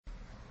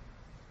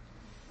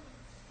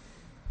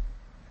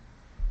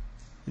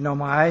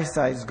My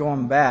eyesight is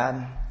going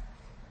bad,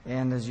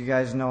 and as you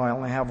guys know, I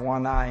only have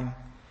one eye.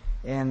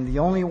 And the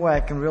only way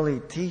I can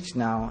really teach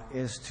now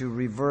is to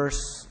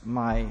reverse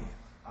an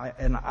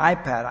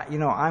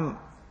iPad. I'm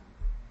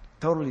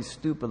totally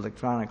stupid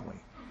electronically.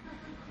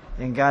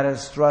 And God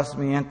has thrust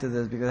me into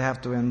this because I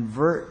have to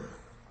invert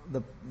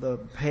the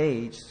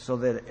page so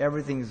that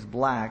everything is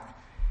black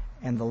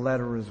and the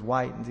letter is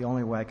white, and the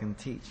only way I can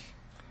teach.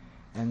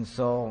 And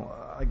so,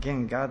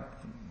 again,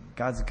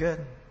 God's good.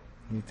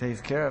 He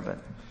takes care of it.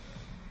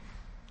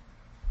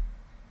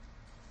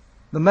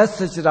 The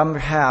message that I'm going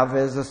to have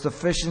is the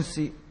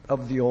sufficiency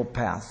of the old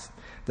past.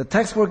 The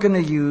text we're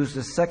going to use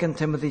is 2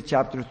 Timothy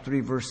chapter 3,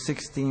 verse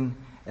 16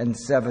 and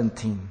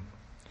 17.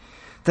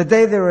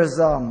 Today there is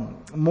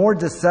more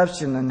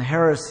deception and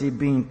heresy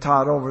being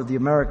taught over the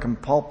American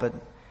pulpit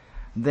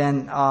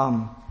than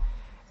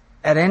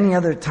at any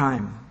other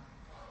time.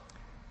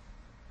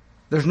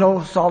 There's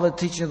no solid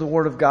teaching of the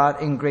Word of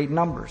God in great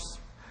numbers.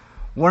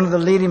 One of the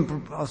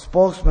leading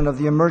spokesmen of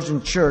the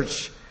emergent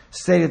church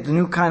stated the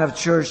new kind of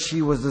church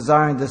he was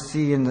desiring to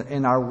see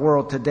in our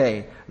world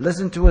today.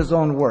 Listen to his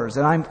own words,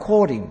 and I'm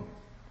quoting.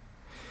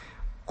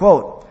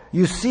 Quote,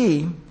 "You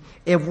see,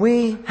 if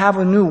we have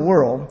a new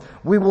world,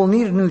 we will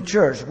need a new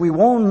church. We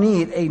won't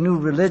need a new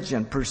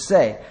religion per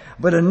se,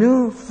 but a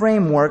new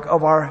framework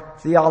of our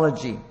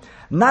theology.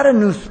 Not a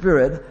new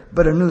spirit,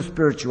 but a new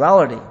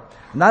spirituality.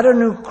 Not a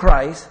new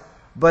Christ,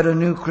 but a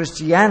new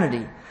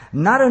Christianity.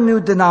 Not a new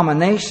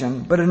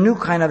denomination, but a new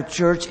kind of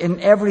church in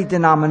every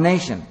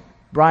denomination."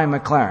 Brian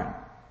McLaren.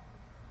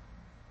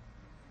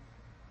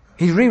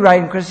 He's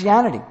rewriting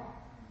Christianity.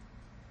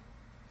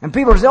 And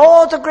people say,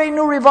 "Oh, it's a great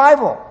new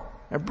revival."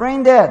 They're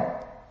brain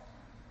dead.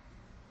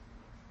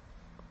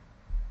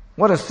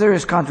 What a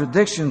serious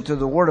contradiction to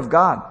the Word of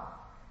God.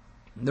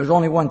 There's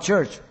only one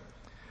church,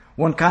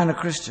 one kind of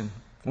Christian,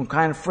 one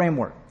kind of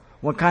framework,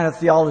 one kind of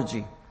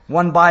theology,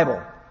 one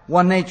Bible,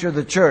 one nature of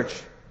the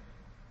church.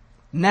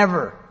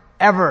 Never,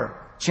 ever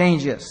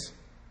changes.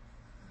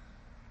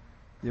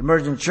 The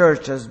emergent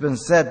church has been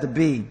said to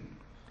be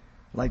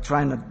like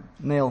trying to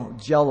nail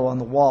Jell-O on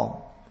the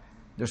wall.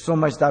 There's so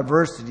much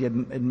diversity.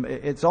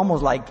 It's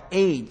almost like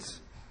AIDS.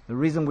 The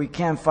reason we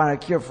can't find a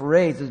cure for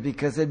AIDS is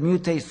because it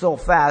mutates so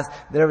fast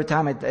that every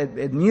time it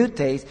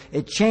mutates,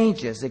 it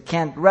changes. It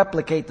can't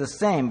replicate the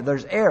same.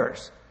 There's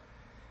errors.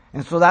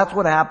 And so that's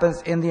what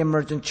happens in the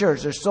emergent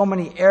church. There's so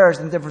many errors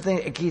and different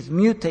things. It keeps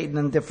mutating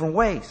in different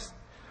ways.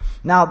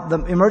 Now,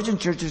 the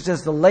emergent church is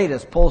just the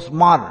latest,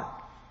 postmodern.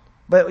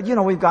 But,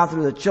 we've gone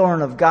through the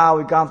Children of God.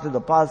 We've gone through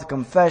the Positive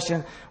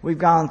Confession. We've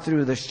gone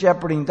through the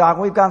Shepherding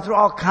Doctrine. We've gone through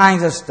all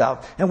kinds of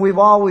stuff. And we've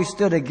always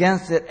stood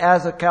against it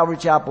as a Calvary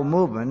Chapel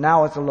movement.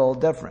 Now it's a little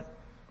different.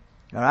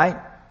 All right?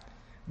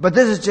 But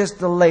this is just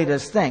the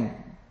latest thing.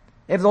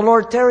 If the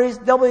Lord tarries,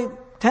 there'll be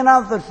 10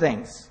 other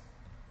things.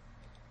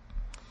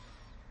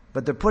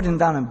 But they're putting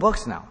down in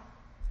books now.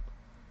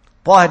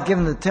 Paul had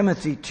given to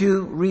Timothy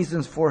 2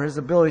 reasons for his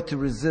ability to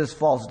resist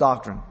false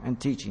doctrine and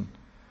teaching,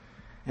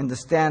 and to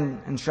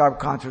stand in sharp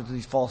contrast to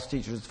these false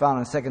teachers. It's found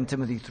in 2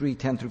 Timothy 3,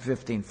 10 through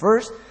 15.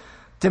 First,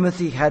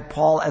 Timothy had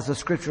Paul as a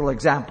scriptural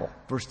example,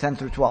 verse 10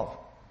 through 12.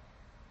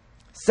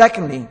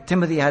 Secondly,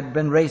 Timothy had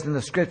been raised in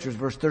the scriptures,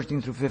 verse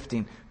 13 through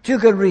 15. 2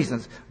 good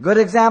reasons. Good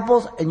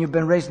examples, and you've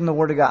been raised in the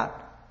Word of God.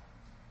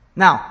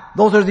 Now,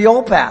 those are the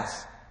old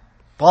paths.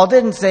 Paul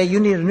didn't say you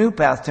need a new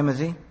path,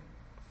 Timothy.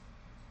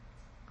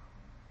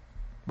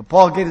 But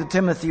Paul gave to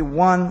Timothy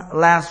one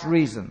last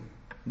reason.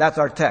 That's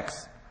our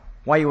text.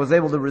 Why he was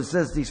able to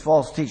resist these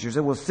false teachers.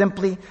 It was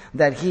simply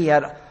that he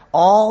had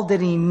all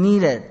that he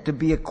needed to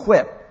be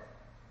equipped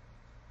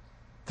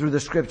through the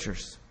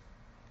scriptures.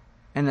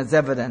 And it's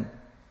evident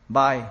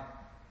by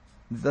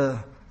the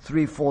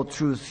threefold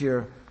truths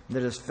here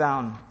that is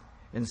found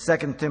in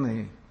 2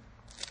 Timothy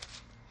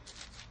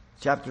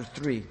chapter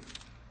 3,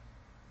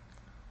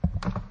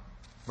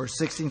 verse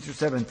 16 through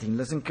 17.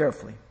 Listen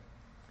carefully.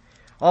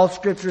 All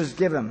scripture is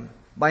given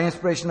by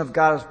inspiration of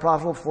God is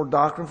profitable for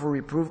doctrine, for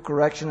reproof,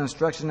 correction,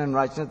 instruction in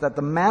righteousness, that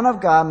the man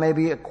of God may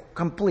be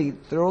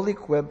complete, thoroughly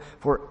equipped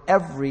for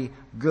every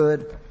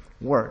good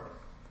work.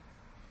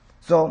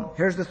 So,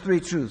 here's the 3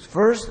 truths.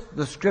 First,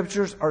 the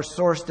scriptures are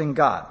sourced in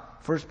God.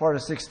 First part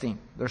of 16.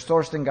 They're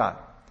sourced in God.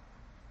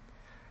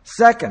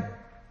 Second,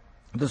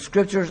 the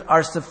scriptures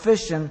are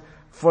sufficient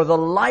for the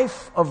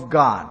life of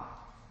God.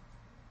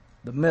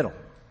 The middle.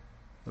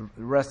 The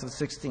rest of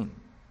 16.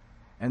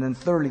 And then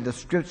thirdly, the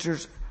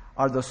scriptures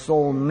are the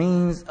sole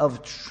means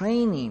of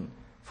training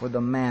for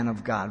the man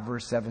of God.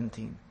 Verse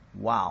 17.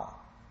 Wow.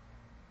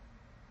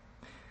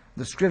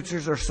 The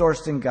scriptures are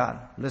sourced in God.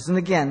 Listen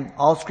again.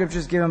 All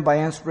scriptures given by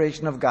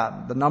inspiration of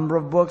God. The number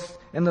of books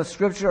in the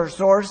scripture are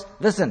sourced.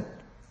 Listen.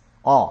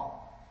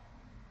 All.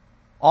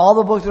 All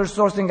the books that are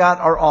sourced in God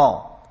are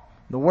all.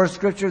 The word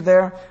scripture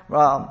there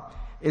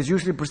is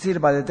usually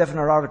preceded by the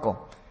definite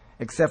article,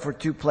 except for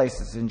 2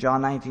 places. In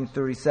John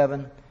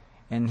 19:37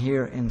 and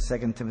here in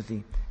 2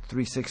 Timothy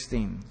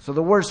 3:16. So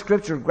the word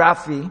scripture,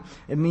 graphi,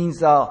 it means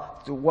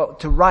to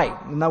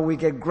write. Now we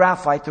get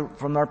graphite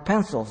from our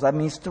pencils. That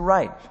means to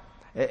write.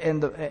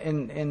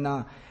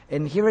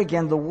 And here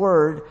again, the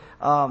word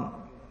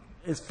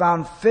is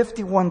found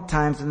 51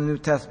 times in the New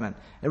Testament.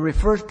 It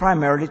refers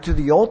primarily to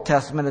the Old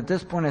Testament at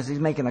this point as he's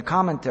making a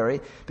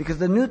commentary, because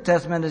the New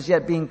Testament is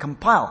yet being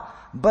compiled.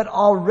 But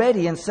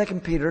already in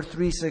 2 Peter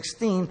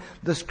 3:16,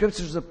 the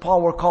scriptures of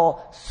Paul were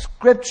called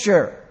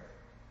Scripture.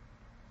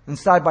 And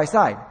side by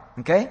side.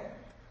 Okay?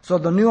 So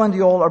the new and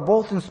the old are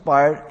both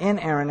inspired,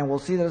 inerrant, and we'll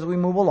see that as we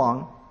move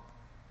along.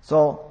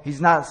 So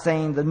he's not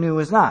saying the new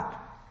is not.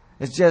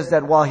 It's just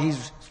that while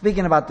he's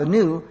speaking about the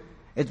new,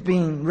 it's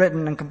being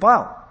written and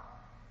compiled.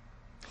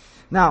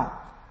 Now,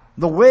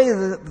 the way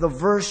the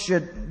verse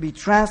should be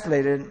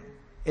translated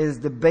is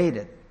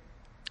debated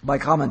by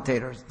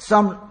commentators.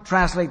 Some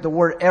translate the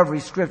word every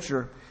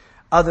Scripture.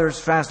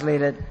 Others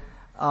translate it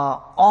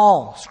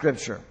all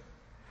Scripture.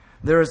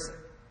 There's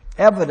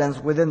evidence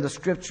within the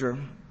Scripture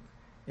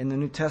in the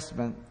New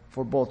Testament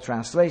for both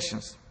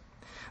translations.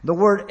 The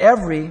word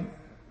every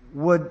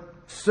would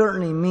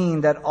certainly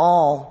mean that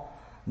all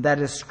that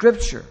is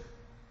Scripture,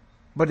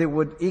 but it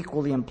would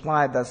equally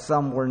imply that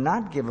some were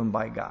not given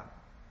by God.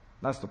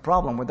 That's the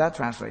problem with that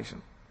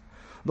translation.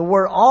 The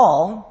word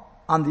all,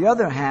 on the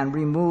other hand,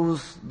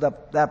 removes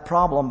that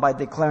problem by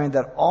declaring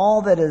that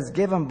all that is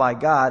given by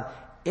God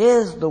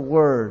is the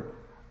Word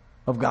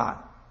of God.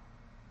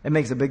 It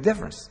makes a big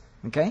difference.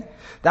 Okay?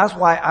 That's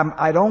why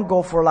I don't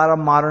go for a lot of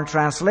modern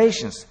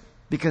translations,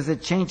 because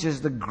it changes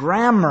the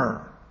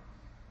grammar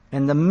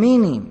and the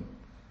meaning.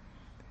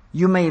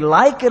 You may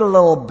like it a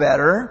little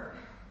better,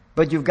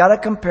 but you've got to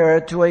compare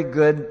it to a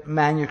good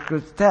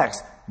manuscript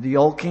text, the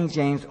Old King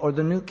James or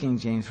the New King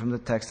James from the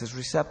Textus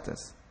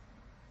Receptus.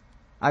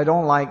 I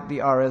don't like the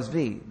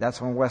RSV. That's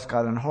from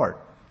Westcott and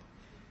Hort.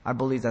 I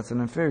believe that's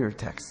an inferior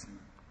text.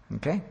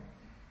 Okay?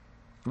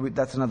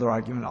 That's another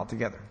argument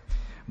altogether.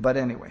 But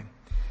anyway.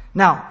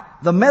 Now,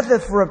 the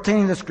method for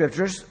obtaining the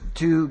Scriptures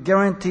to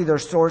guarantee their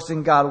source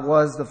in God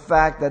was the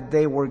fact that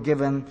they were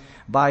given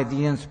by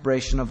the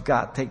inspiration of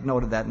God. Take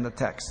note of that in the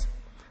text.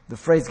 The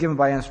phrase given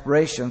by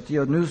inspiration,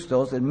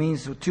 theopneustos, it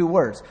means two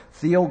words.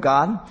 Theo,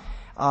 God,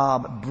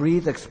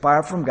 breathed,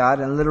 expired from God,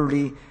 and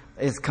literally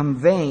is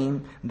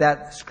conveying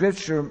that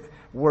Scripture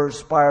were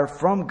inspired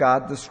from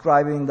God,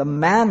 describing the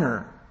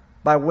manner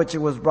by which it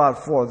was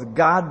brought forth.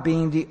 God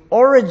being the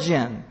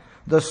origin,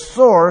 the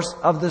source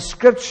of the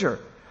Scripture.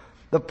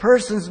 The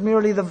person's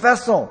merely the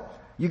vessel.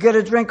 You get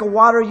a drink of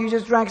water, you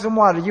just drank some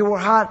water. You were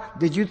hot.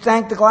 Did you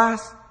thank the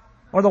glass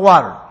or the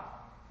water?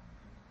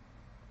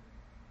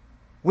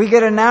 We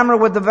get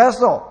enamored with the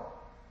vessel.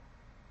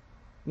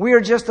 We are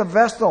just a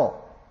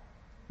vessel.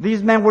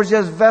 These men were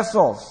just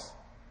vessels.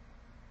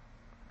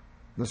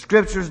 The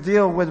Scriptures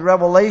deal with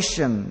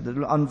revelation,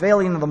 the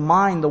unveiling of the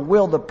mind, the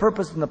will, the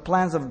purpose, and the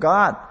plans of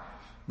God.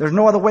 There's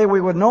no other way we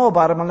would know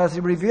about them unless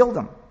He revealed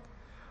them.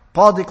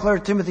 Paul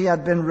declared Timothy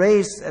had been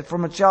raised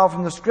from a child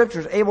from the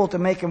Scriptures, able to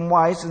make him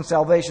wise in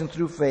salvation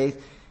through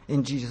faith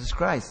in Jesus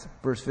Christ.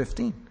 Verse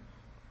 15.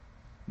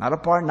 Not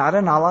apart, not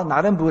in Allah,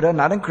 not in Buddha,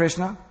 not in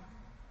Krishna.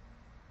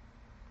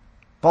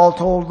 Paul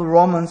told the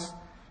Romans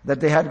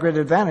that they had great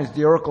advantage.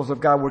 The oracles of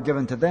God were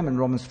given to them in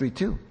Romans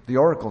 3:2. The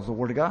oracles, the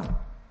Word of God.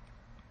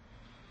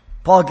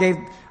 God gave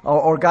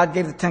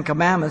the Ten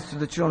Commandments to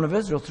the children of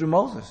Israel through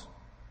Moses.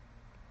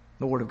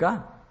 The Word of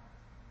God.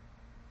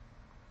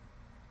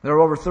 There are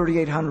over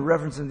 3,800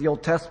 references in the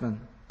Old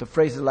Testament to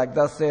phrases like,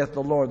 "Thus saith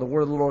the Lord, the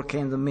word of the Lord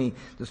came to me,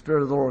 the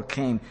Spirit of the Lord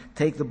came,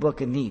 take the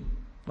book and eat,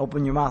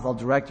 open your mouth, I'll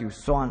direct you,"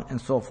 so on and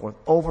so forth,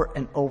 over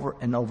and over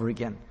and over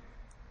again.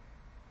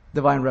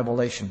 Divine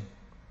revelation.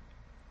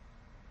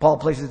 Paul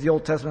places the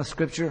Old Testament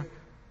Scripture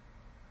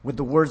with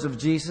the words of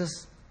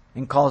Jesus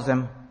and calls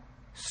them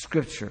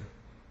Scripture.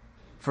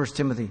 1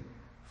 Timothy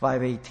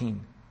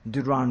 5:18,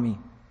 Deuteronomy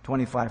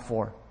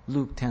 25:4,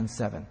 Luke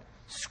 10:7,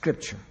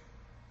 Scripture.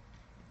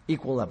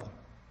 Equal level.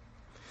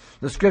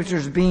 The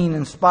Scriptures being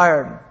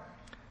inspired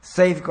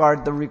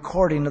safeguard the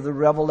recording of the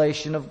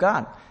revelation of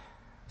God.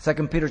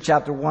 2 Peter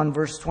chapter 1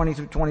 verse 20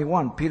 through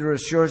 21. Peter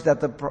assures that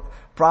the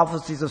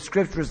prophecies of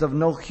Scripture is of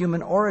no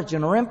human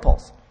origin or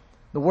impulse.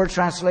 The word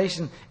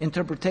translation,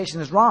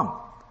 interpretation is wrong.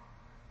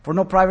 For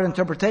no private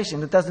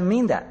interpretation, it doesn't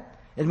mean that.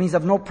 It means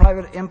of no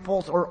private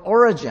impulse or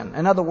origin.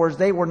 In other words,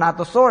 they were not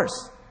the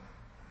source.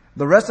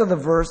 The rest of the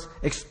verse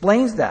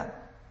explains that.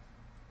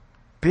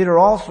 Peter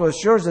also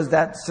assures us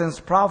that since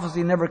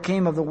prophecy never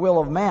came of the will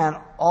of man,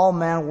 all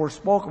men were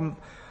spoken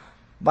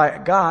by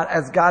God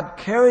as God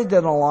carried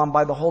them along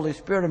by the Holy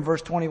Spirit in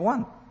verse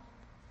 21.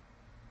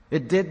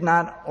 It did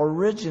not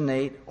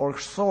originate or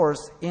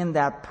source in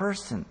that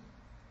person,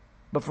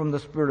 but from the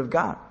Spirit of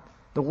God.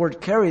 The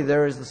word carry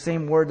there is the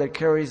same word that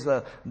carries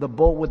the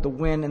boat with the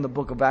wind in the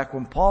book of Acts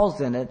when Paul's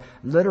in it,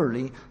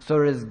 literally.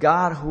 So it is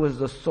God who is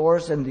the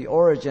source and the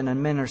origin,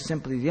 and men are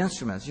simply the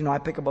instruments. You know, I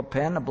pick up a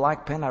pen, a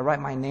black pen, I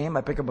write my name.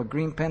 I pick up a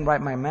green pen,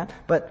 write my man.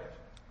 But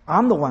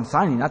I'm the one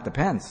signing, not the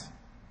pens.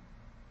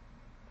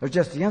 They're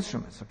just the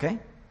instruments, okay?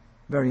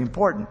 Very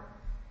important.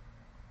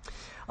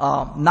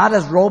 Not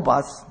as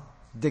robots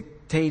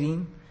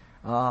dictating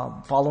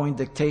following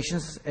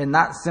dictations, and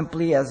not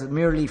simply as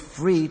merely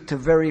free to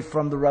vary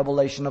from the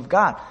revelation of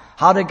God.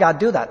 How did God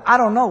do that? I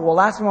don't know.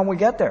 We'll ask Him when we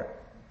get there.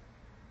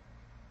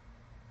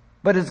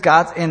 But it's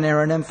God's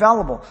inerrant,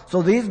 infallible.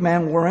 So these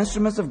men were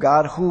instruments of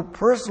God who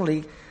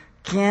personally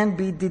can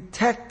be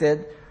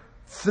detected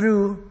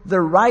through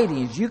their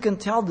writings. You can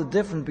tell the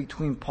difference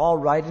between Paul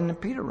writing and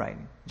Peter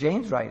writing,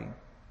 James writing.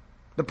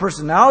 The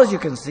personalities you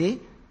can see,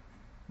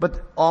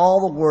 but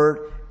all the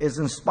Word is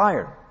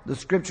inspired. The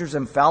Scripture is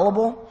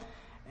infallible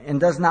and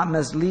does not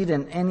mislead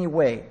in any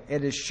way.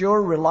 It is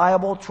sure,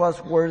 reliable,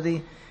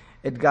 trustworthy.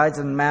 It guides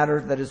in the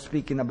matter that it's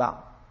speaking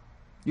about.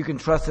 You can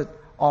trust it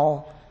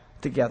all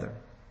together.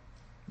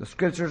 The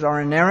Scriptures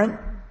are inerrant.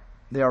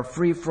 They are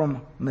free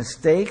from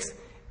mistakes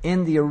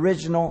in the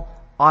original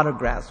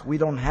autographs. We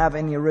don't have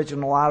any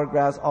original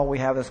autographs. All we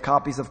have is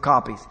copies of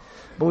copies.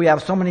 But we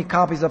have so many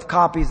copies of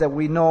copies that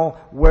we know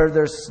where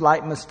there's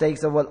slight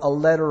mistakes of a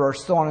letter or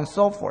so on and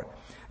so forth.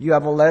 You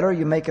have a letter,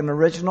 you make an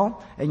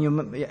original, and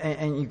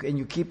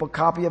you keep a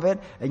copy of it,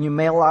 and you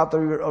mail out the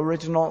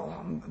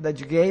original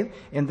that you gave,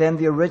 and then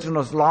the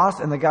original is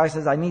lost, and the guy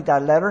says, I need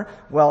that letter.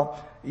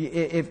 Well,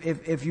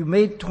 if you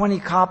made 20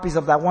 copies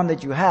of that one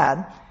that you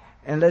had,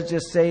 and let's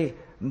just say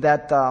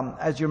that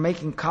as you're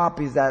making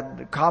copies,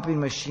 that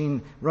copying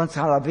machine runs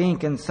out of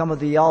ink, and some of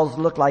the L's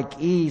look like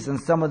E's, and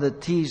some of the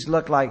T's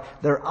look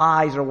like their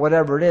I's, or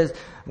whatever it is.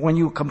 When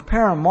you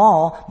compare them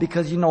all,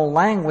 because you know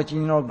language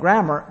and you know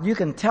grammar, you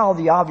can tell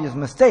the obvious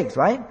mistakes,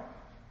 right?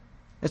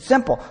 It's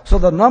simple. So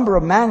the number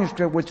of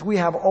manuscripts, which we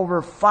have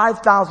over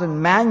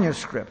 5,000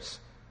 manuscripts,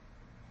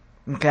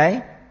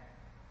 okay?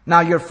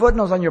 Now your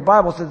footnotes on your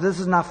Bible says this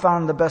is not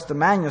found in the best of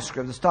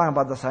manuscripts. It's talking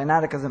about the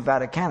Sinaiticus and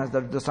Vaticanus,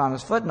 the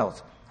dishonest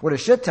footnotes. What it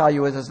should tell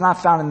you is it's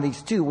not found in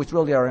these two, which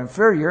really are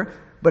inferior,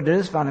 but it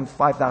is found in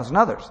 5,000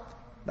 others.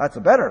 That's a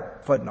better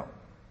footnote.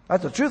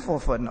 That's a truthful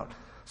footnote.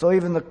 So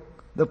even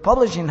the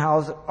publishing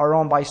houses are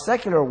owned by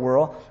secular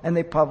world, and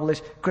they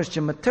publish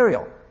Christian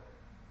material.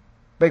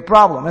 Big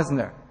problem, isn't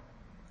there?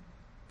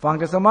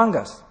 Fungus among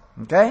us.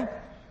 Okay?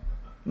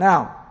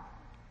 Now,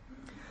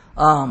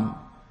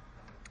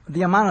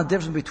 the amount of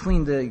difference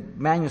between the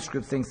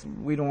manuscript things,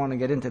 we don't want to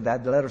get into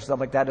that. The letter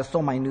stuff like that is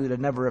so minute, it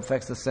never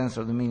affects the sense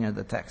or the meaning of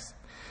the text.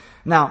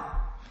 Now,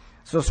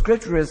 so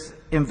Scripture is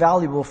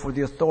invaluable for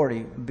the authority,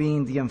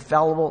 being the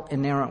infallible,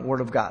 inerrant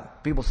Word of God.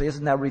 People say,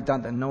 isn't that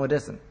redundant? No, it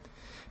isn't.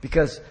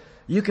 Because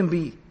you can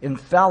be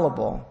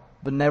infallible,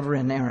 but never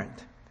inerrant.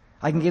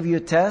 I can give you a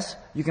test,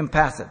 you can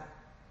pass it.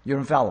 You're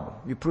infallible.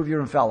 You prove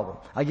you're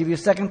infallible. I give you a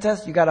second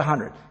test, you got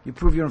 100. You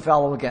prove you're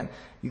infallible again.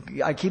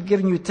 I keep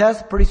giving you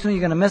tests, pretty soon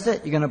you're going to miss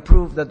it. You're going to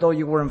prove that though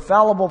you were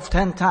infallible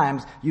 10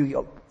 times,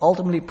 you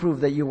ultimately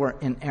prove that you were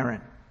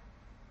inerrant.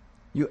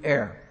 You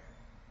err.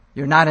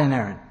 You're not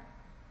inerrant.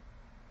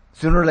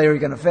 Sooner or later you're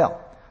going to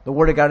fail. The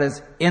Word of God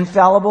is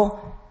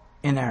infallible,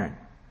 inerrant.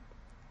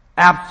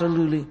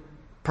 Absolutely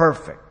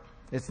perfect.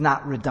 It's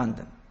not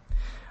redundant.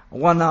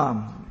 One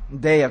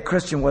day a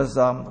Christian was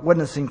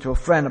witnessing to a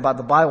friend about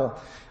the Bible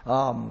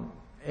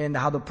and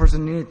how the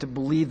person needed to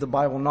believe the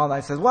Bible and all that.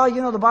 He says, well,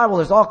 the Bible,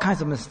 there's all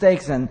kinds of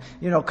mistakes and,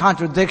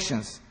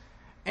 contradictions.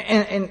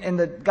 And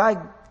the guy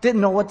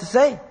didn't know what to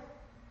say.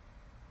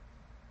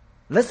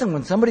 Listen,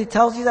 when somebody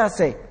tells you that,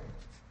 say,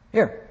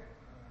 here,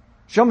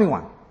 show me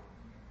one.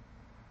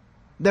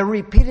 They're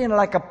repeating it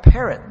like a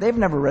parrot. They've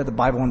never read the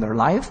Bible in their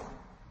life.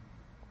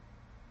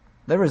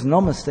 There is no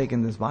mistake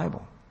in this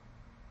Bible.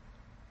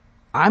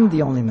 I'm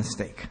the only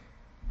mistake.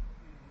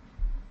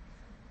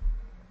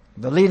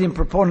 The leading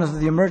proponents of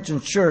the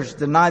emergent church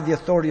denied the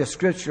authority of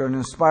Scripture and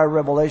inspired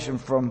revelation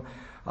from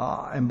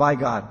and by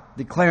God,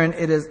 declaring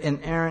it is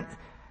inerrant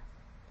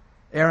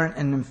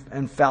and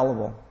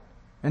infallible,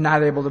 and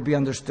not able to be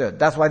understood.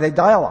 That's why they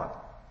dialogue.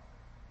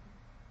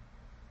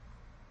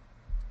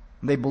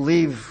 They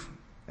believe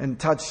and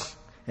touch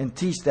and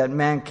teach that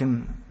man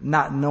can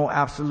not know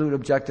absolute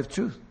objective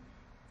truth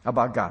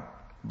about God,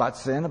 about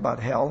sin, about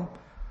hell,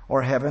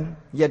 or heaven.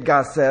 Yet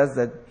God says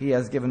that He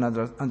has given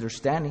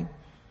understanding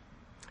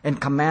and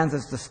commands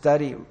us to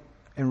study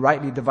and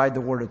rightly divide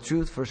the word of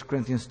truth. 1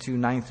 Corinthians 2,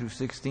 9 through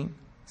 16.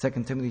 2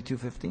 Timothy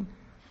 2:15.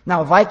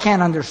 Now, if I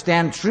can't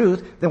understand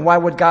truth, then why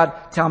would God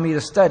tell me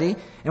to study?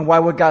 And why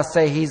would God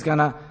say He's going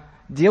to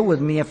deal with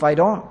me if I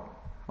don't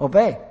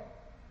obey?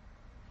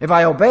 If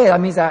I obey,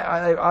 that means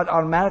I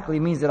automatically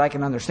means that I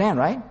can understand,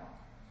 right?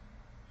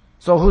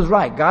 So who's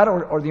right, God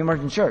or the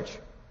emergent church?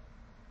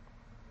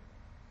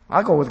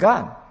 I'll go with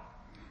God.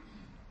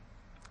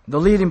 The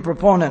leading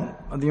proponent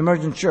of the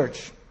emergent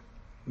church,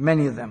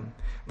 many of them,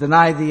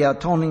 deny the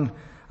atoning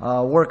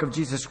work of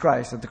Jesus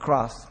Christ at the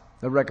cross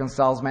that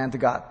reconciles man to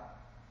God.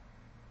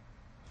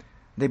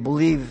 They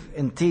believe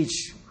and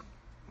teach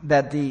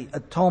that the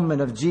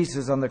atonement of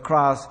Jesus on the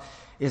cross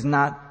is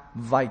not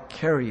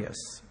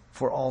vicarious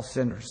for all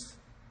sinners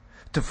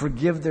to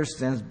forgive their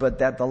sins, but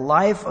that the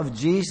life of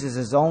Jesus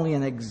is only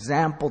an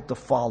example to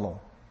follow.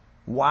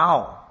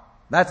 Wow,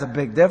 that's a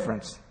big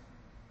difference.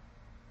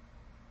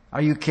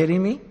 Are you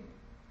kidding me?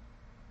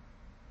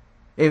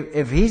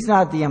 If he's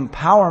not the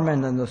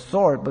empowerment and the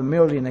sword, but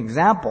merely an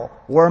example,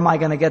 where am I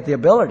going to get the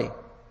ability?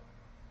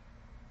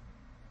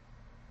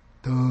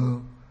 Duh.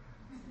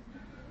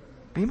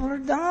 People are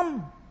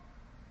dumb.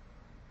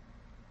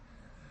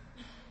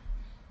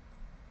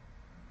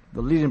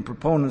 The leading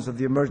proponents of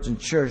the emergent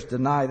church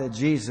deny that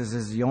Jesus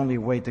is the only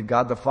way to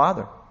God the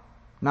Father.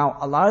 Now,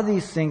 a lot of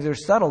these things are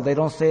subtle. They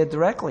don't say it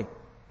directly,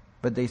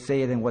 but they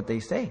say it in what they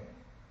say.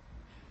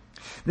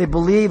 They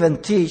believe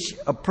and teach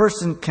a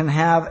person can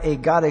have a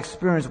God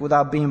experience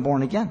without being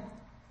born again.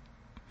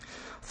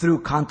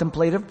 Through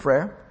contemplative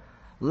prayer,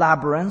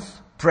 labyrinths,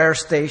 prayer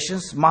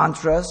stations,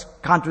 mantras,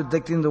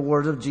 contradicting the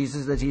word of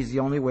Jesus that He's the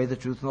only way, the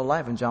truth, and the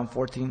life in John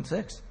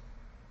 14:6.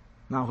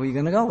 Now, who are you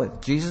going to go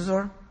with? Jesus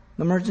or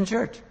the emergent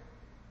church?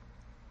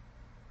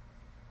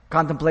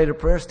 Contemplative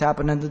prayers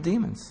tapping into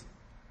demons.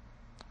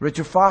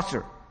 Richard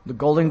Foster, the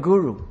Golden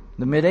Guru,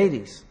 the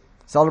mid-'80s.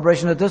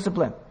 Celebration of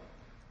Discipline.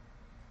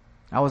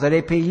 I was at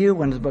APU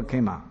when this book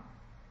came out.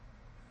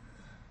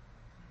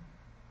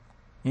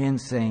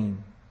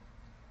 Insane.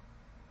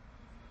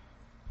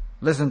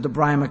 Listen to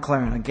Brian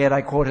McLaren. Again,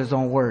 I quote his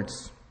own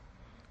words.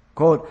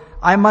 Quote,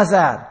 I must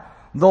add,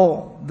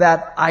 though,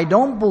 that I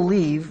don't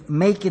believe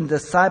making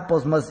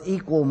disciples must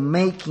equal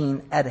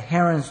making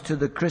adherents to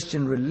the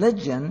Christian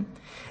religion.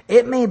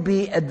 It may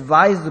be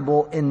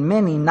advisable in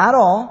many, not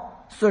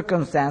all,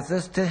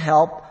 circumstances to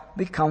help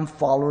become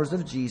followers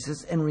of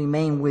Jesus and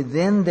remain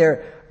within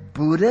their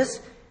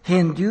Buddhist,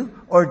 Hindu,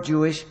 or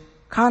Jewish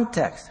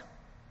context.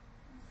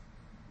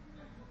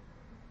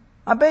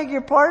 I beg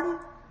your pardon?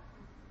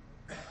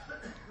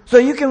 So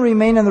you can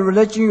remain in the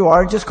religion you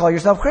are and just call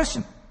yourself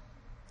Christian.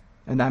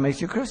 And that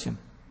makes you Christian.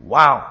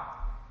 Wow.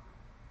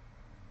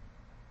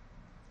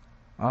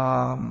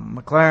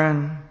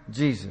 McLaren,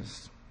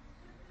 Jesus.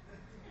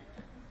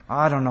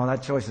 I don't know,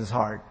 that choice is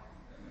hard.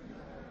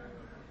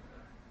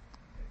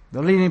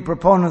 The leading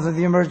proponents of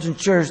the emergent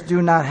church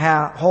do not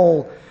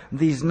hold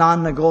these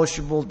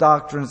non-negotiable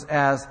doctrines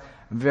as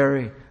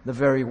the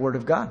very Word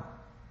of God.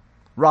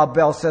 Rob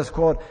Bell says,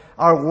 quote,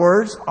 our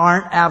words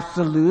aren't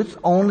absolutes,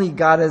 only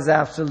God is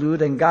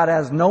absolute, and God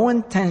has no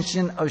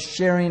intention of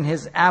sharing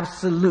His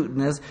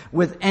absoluteness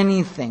with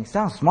anything.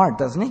 Sounds smart,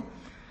 doesn't he?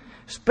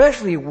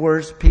 Especially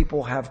words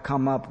people have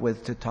come up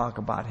with to talk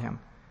about Him.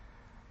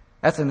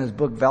 That's in his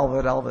book,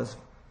 Velvet Elvis,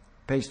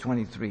 page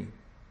 23.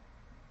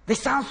 They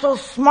sound so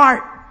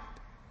smart.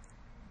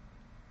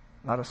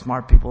 A lot of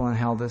smart people in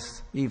hell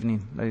this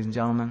evening, ladies and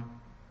gentlemen.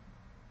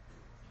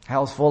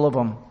 Hell's full of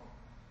them.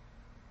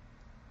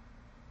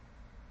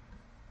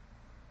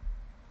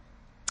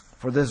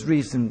 For this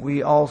reason,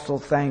 we also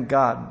thank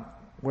God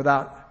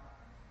without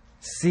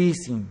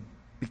ceasing.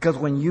 Because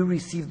when you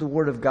receive the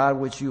word of God,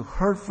 which you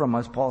heard from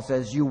us, Paul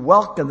says, you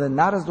welcome them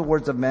not as the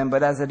words of men,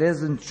 but as it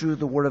is in truth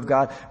the word of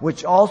God,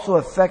 which also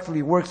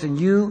effectively works in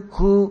you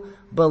who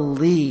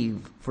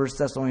believe. 1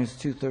 Thessalonians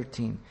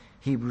 2:13.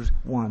 Hebrews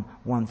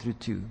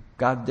 1:1-2.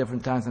 God,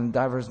 different times and in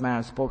diverse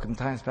manners, spoken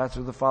times past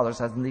through the fathers,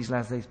 has in these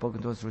last days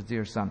spoken to us through His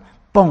dear Son.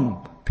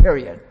 Boom.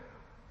 Period.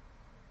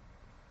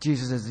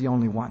 Jesus is the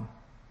only one.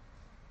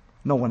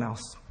 No one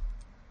else.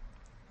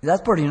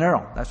 That's pretty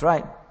narrow. That's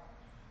right.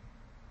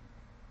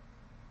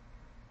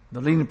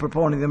 The leading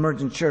proponent of the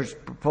emergent church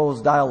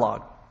proposed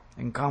dialogue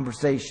and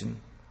conversation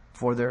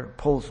for their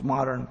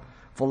postmodern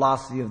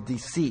philosophy of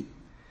deceit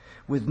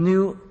with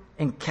new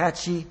and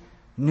catchy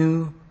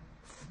new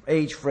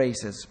age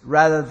phrases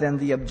rather than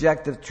the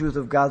objective truth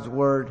of God's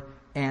word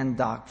and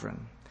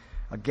doctrine.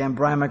 Again,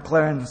 Brian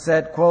McLaren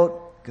said,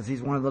 quote, because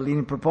he's one of the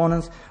leading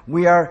proponents,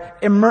 we are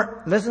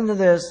listen to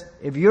this.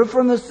 If you're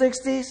from the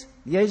 60s,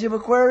 the age of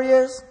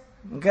Aquarius,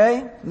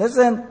 okay,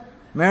 listen,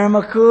 Mary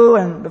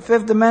McCoo and the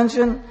Fifth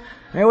Dimension,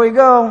 here we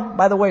go.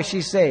 By the way,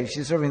 she's saved.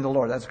 She's serving the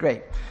Lord. That's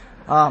great.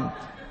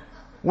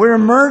 We're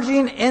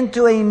emerging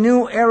into a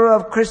new era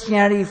of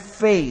Christianity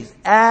faith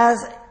as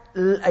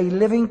a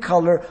living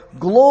color,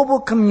 global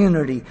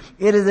community.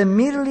 It is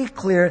immediately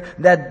clear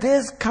that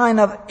this kind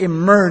of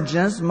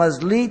emergence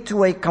must lead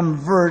to a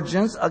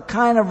convergence, a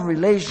kind of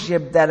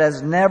relationship that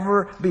has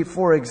never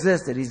before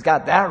existed. He's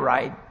got that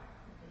right.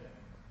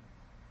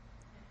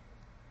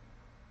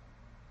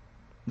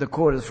 The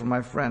quote is from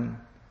my friend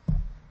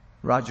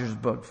Roger's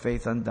book,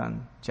 Faith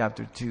Undone,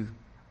 chapter 2,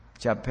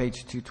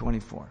 page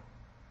 224.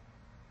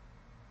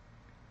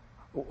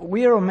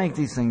 We don't make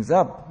these things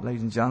up,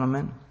 ladies and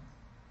gentlemen.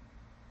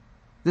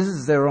 This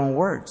is their own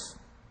words.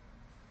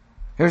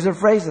 Here's their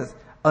phrases.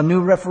 A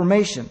new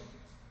reformation,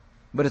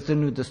 but it's a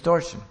new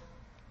distortion.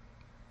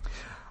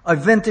 A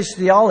vintage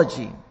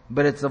theology,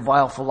 but it's a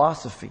vile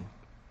philosophy.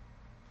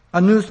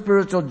 A new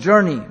spiritual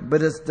journey,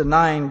 but it's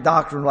denying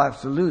doctrinal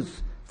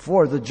absolutes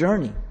for the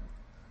journey.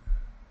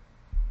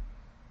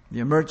 The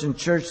emergent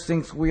church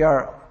thinks we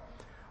are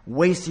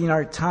wasting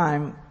our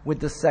time with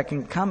the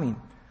second coming.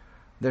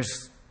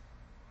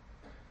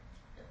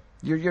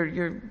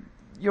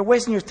 You're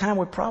wasting your time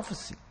with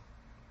prophecy.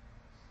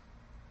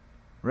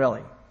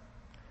 Really.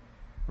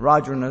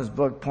 Roger in his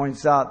book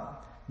points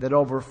out that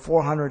over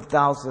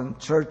 400,000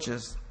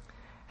 churches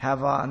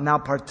have now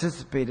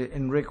participated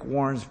in Rick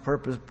Warren's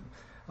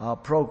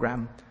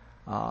program.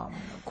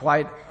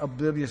 Quite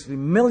obliviously,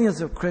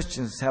 millions of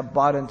Christians have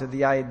bought into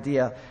the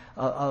idea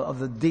of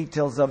the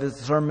details of his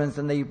sermons,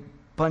 and they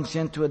punch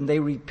into it and they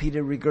repeat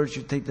it,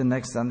 regurgitate the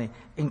next Sunday.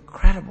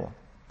 Incredible.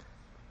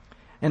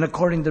 And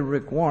according to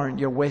Rick Warren,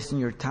 you're wasting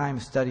your time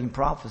studying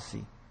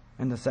prophecy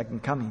and the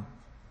second coming.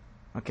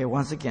 Okay,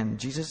 once again,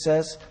 Jesus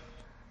says,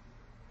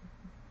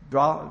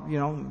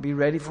 be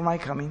ready for my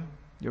coming.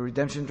 Your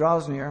redemption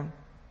draws near.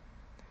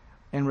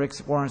 And Rick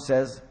Warren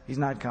says, he's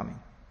not coming.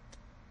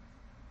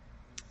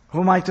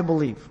 Who am I to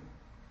believe?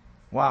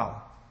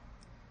 Wow.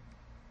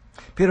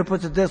 Peter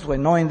puts it this way,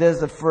 knowing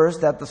this at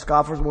first, that the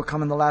scoffers will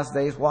come in the last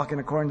days, walking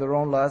according to their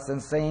own lusts,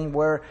 and saying,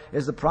 where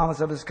is the promise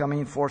of his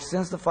coming? For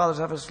since the fathers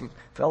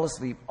fell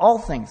asleep, all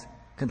things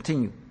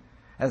continue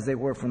as they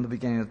were from the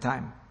beginning of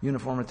time.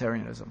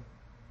 Uniformitarianism.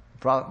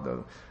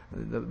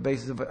 The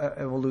basis of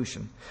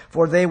evolution.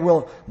 For they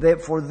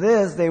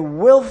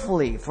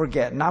willfully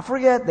forget. Not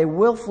forget, they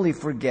willfully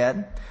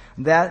forget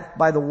that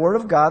by the word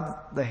of God,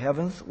 the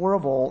heavens were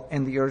of old,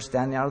 and the earth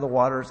standing out of the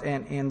waters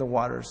and in the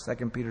waters.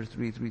 2 Peter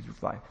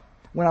 3:3-5.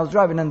 When I was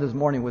driving in this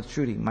morning with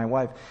Trudy, my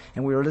wife,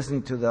 and we were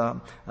listening to the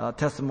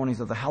testimonies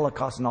of the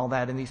Holocaust and all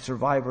that, and these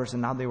survivors,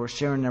 and how they were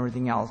sharing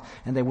everything else,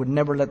 and they would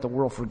never let the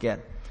world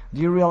forget.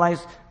 Do you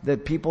realize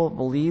that people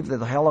believe that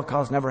the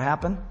Holocaust never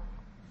happened?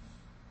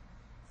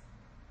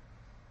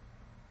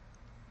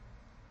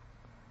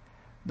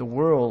 The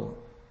world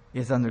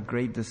is under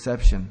great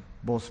deception,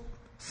 both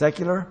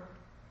secular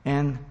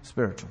and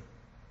spiritual.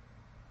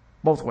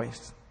 Both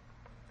ways.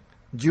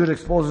 Jude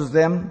exposes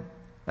them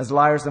as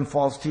liars and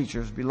false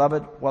teachers.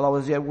 Beloved, while I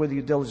was yet with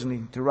you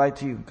diligently to write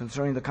to you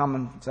concerning the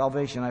common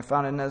salvation, I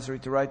found it necessary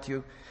to write to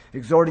you,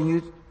 exhorting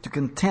you to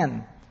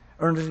contend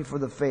earnestly for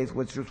the faith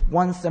which was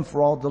once and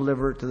for all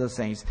delivered to the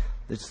saints.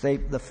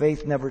 The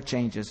faith never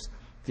changes.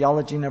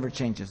 Theology never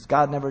changes.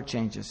 God never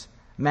changes.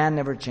 Man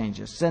never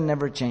changes. Sin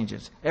never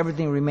changes.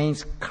 Everything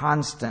remains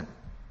constant.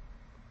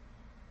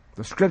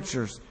 The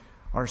scriptures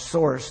are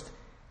sourced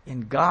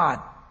in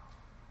God.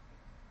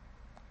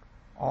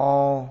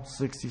 All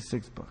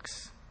 66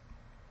 books.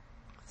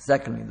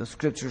 Secondly, the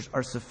scriptures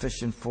are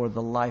sufficient for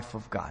the life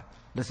of God.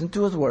 Listen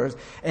to his words.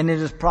 And it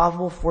is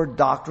profitable for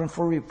doctrine,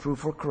 for reproof,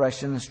 for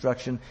correction,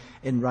 instruction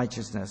in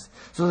righteousness.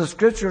 So the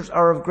scriptures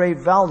are of great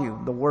value.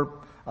 The word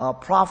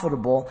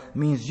profitable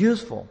means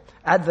useful,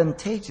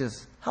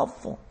 advantageous,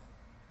 helpful.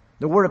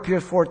 The word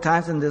appears 4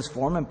 times in this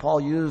form, and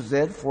Paul used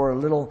it for a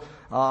little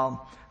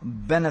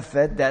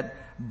benefit that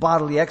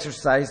bodily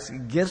exercise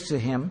gives to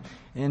him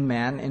in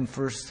man in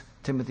 1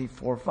 Timothy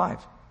 4:5.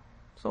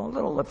 So a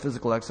little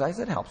physical exercise,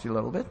 it helps you a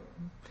little bit.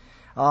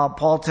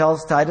 Paul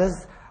tells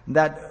Titus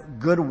that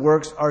good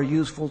works are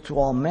useful to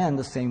all men,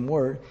 the same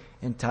word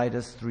in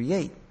Titus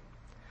 3:8.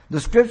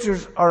 The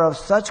scriptures are of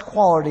such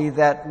quality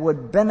that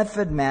would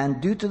benefit man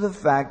due to the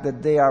fact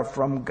that they are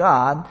from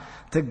God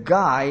to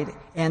guide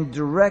and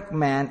direct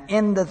man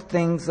in the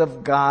things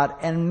of God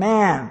and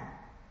man.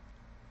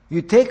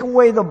 You take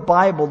away the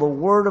Bible, the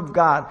Word of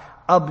God,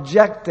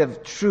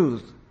 objective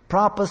truth,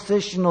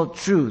 propositional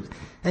truth,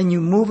 and you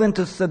move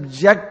into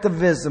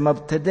subjectivism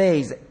of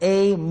today's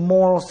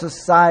amoral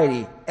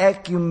society,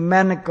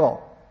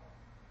 ecumenical,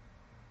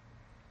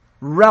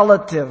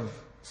 relative,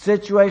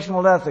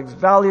 situational ethics,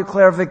 value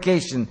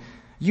clarification.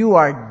 You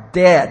are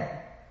dead.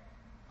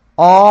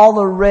 All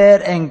the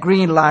red and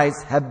green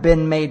lights have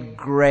been made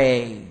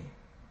gray.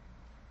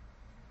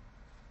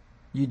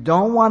 You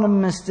don't want to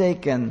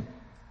mistake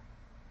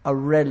a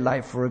red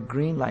light for a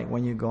green light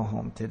when you go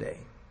home today.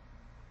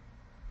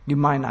 You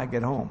might not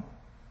get home.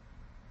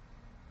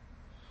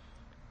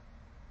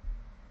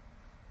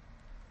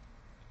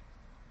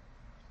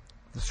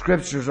 The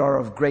scriptures are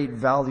of great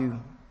value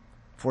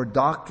for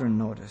doctrine,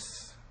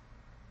 notice.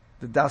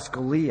 The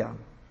didaskalia,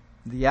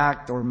 the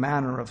act or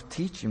manner of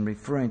teaching,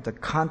 referring to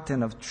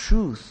content of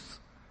truth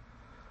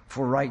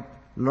for right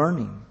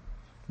learning.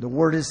 The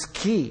word is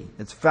key.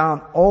 It's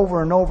found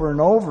over and over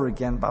and over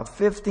again, about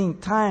 15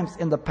 times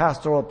in the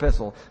pastoral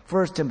epistle.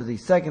 1 Timothy,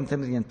 2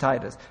 Timothy, and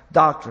Titus.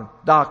 Doctrine,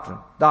 doctrine,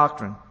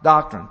 doctrine,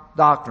 doctrine,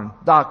 doctrine,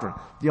 doctrine.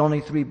 The only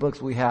 3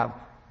 books we have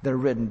that are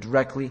written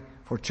directly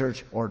for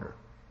church order.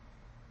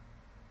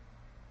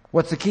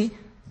 What's the key?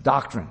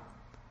 Doctrine.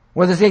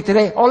 What do they say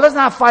today? Oh, let's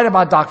not fight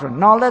about doctrine.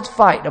 No, let's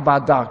fight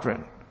about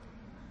doctrine.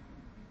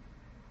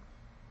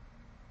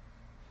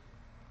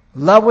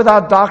 Love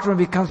without doctrine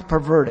becomes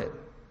perverted.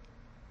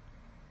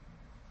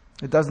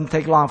 It doesn't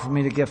take long for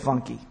me to get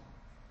funky.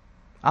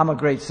 I'm a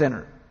great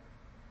sinner.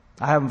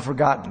 I haven't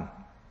forgotten.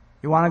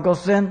 You want to go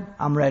sin?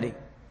 I'm ready.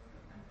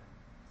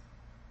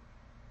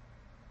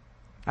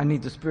 I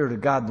need the Spirit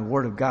of God and the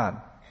Word of God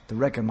to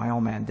reckon my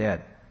old man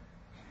dead.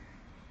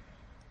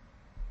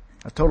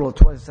 A total of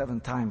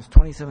 27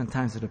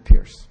 times it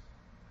appears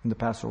in the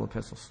pastoral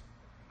epistles.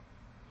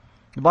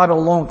 The Bible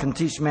alone can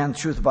teach man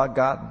truth about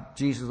God,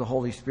 Jesus, the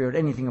Holy Spirit,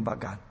 anything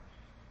about God.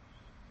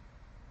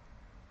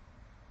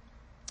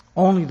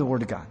 Only the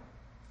Word of God.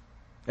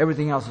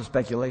 Everything else is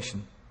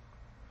speculation.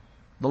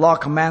 The law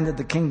commanded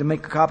the king to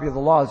make a copy of the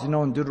law, as you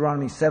know in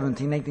Deuteronomy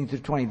 17, 18 through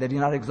 20, that he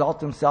not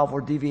exalt himself or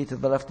deviate to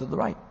the left or the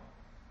right.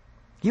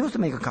 He was to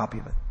make a copy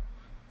of it.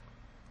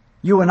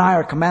 You and I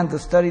are commanded to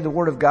study the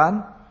Word of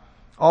God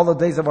all the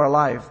days of our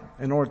life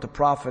in order to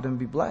profit and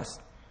be blessed.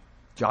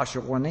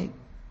 Joshua 1:8,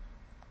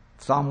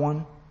 Psalm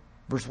 1,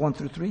 verse 1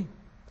 through 3,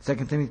 2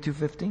 Timothy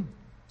 2:15,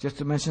 just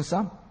to mention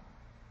some.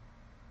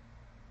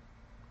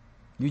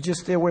 You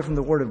just stay away from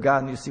the Word of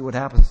God and you see what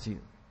happens to you.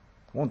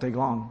 It won't take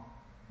long.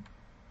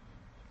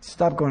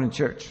 Stop going to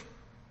church.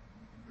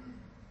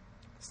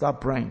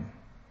 Stop praying.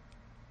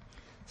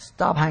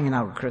 Stop hanging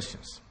out with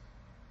Christians.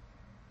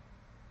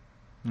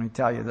 Let me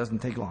tell you, it doesn't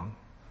take long.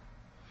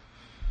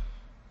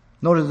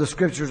 Notice the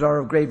scriptures are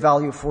of great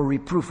value for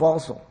reproof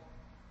also.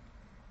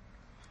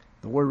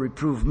 The word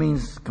reproof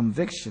means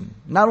conviction,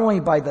 not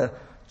only by the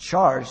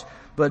charge,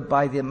 but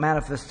by the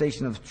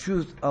manifestation of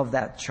truth of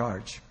that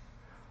charge.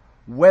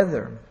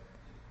 Whether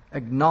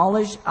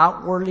acknowledged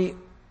outwardly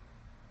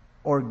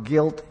or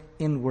guilt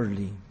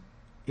inwardly,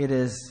 it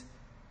is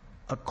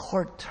a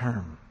court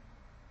term.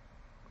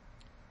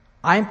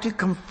 I am to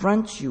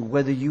confront you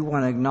whether you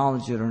want to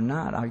acknowledge it or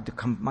not.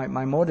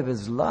 My motive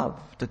is love,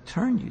 to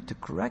turn you, to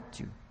correct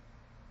you.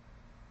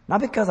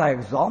 Not because I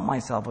exalt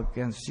myself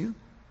against you.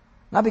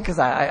 Not because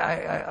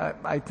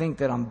I think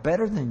that I'm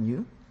better than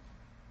you.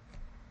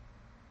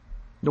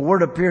 The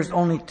word appears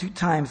only 2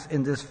 times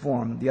in this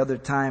form. The other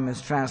time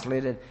is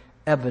translated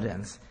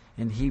evidence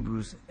in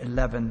Hebrews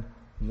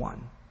 11:1.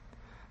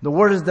 The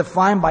word is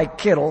defined by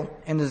Kittle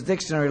in his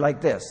dictionary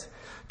like this: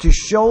 to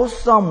show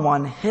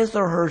someone his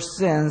or her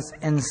sins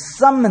and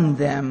summon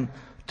them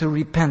to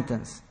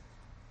repentance.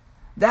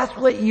 That's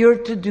what you're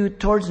to do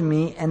towards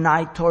me and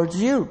I towards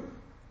you.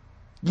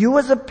 You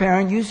as a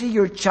parent, you see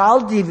your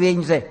child deviate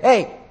and you say,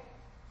 hey,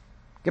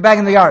 get back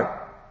in the yard.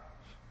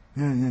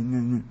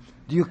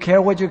 Do you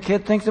care what your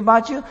kid thinks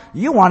about you?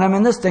 You want him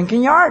in the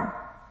stinking yard.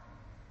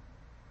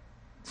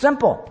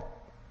 Simple.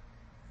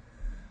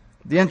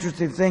 The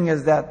interesting thing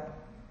is that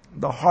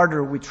the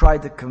harder we try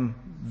to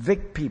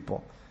convict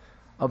people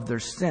of their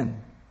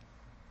sin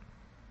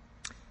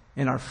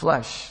in our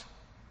flesh,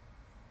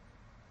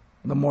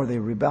 the more they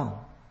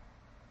rebel.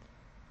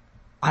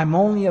 I'm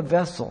only a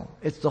vessel.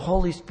 It's the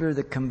Holy Spirit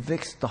that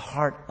convicts the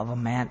heart of a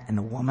man and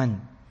a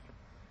woman.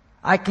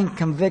 I can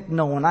convict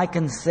no one. I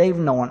can save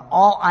no one.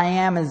 All I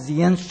am is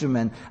the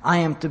instrument. I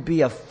am to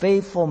be a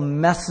faithful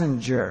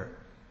messenger.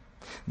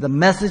 The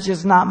message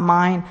is not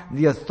mine.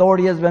 The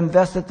authority has been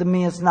vested to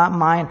me. It's not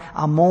mine.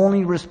 I'm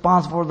only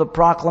responsible for the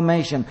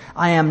proclamation.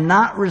 I am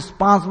not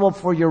responsible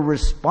for your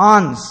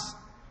response.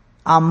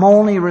 I'm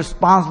only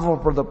responsible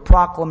for the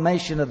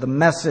proclamation of the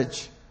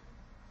message.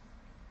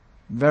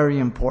 Very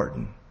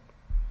important.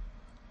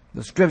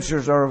 The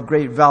scriptures are of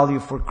great value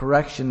for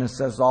correction. It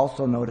says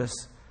also, notice,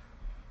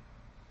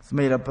 it's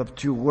made up of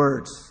 2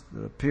 words.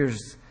 It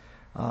appears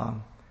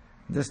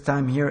this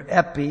time here,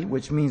 epi,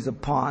 which means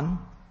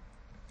upon,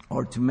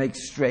 or to make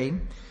straight.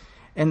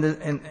 And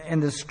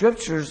the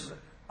scriptures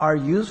are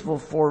useful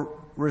for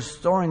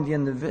restoring the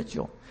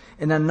individual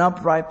in an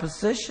upright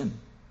position,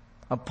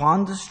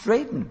 upon to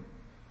straighten.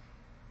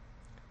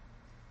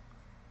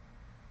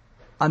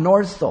 An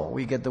ortho,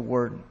 we get the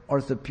word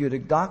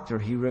orthopedic doctor.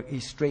 He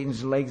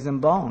straightens legs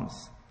and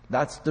bones.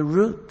 That's the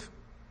root.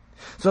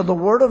 So the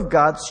Word of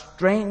God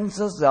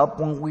straightens us up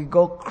when we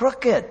go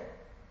crooked.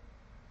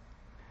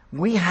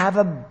 We have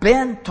a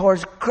bent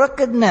towards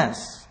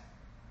crookedness.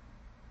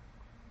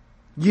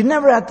 You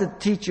never have to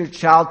teach your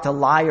child to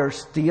lie or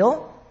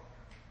steal.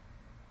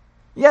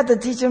 You have to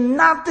teach him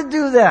not to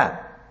do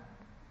that.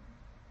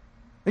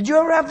 Did you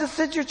ever have to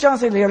sit your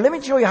child and say, here, let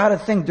me show you how to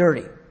think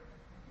dirty?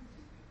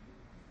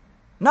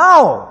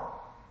 No.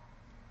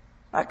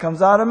 That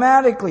comes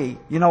automatically.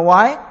 You know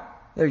why?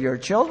 They're your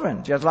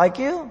children, just like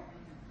you.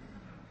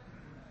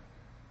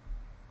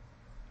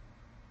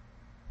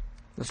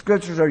 The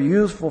scriptures are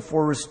useful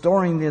for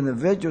restoring the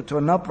individual to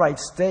an upright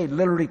state,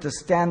 literally to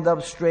stand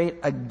up straight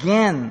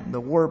again. The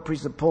word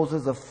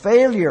presupposes a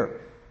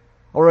failure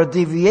or a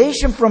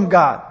deviation from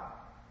God.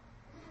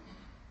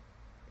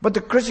 But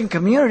the Christian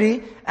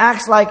community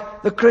acts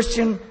like the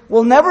Christian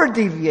will never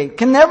deviate,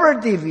 can never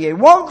deviate,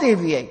 won't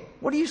deviate.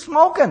 What are you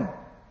smoking?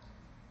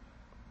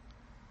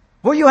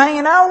 Who are you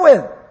hanging out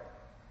with?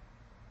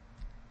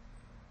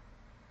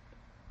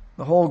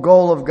 The whole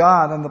goal of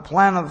God and the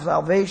plan of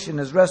salvation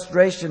is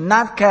restoration,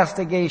 not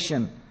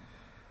castigation.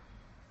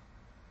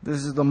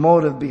 This is the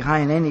motive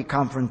behind any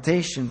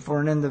confrontation for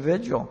an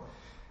individual.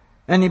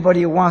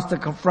 Anybody who wants to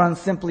confront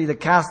simply to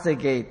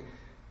castigate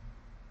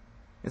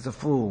is a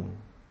fool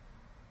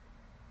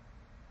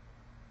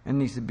and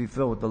needs to be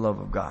filled with the love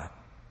of God.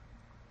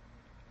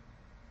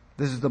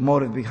 This is the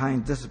motive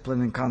behind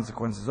discipline and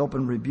consequences.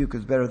 Open rebuke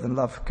is better than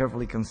love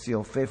carefully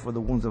concealed. Faith for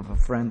the wounds of a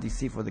friend,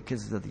 deceit for the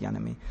kisses of the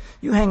enemy.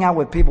 You hang out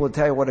with people who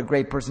tell you what a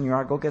great person you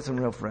are, go get some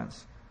real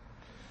friends.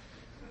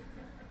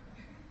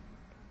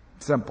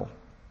 Simple.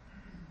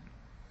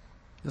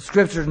 The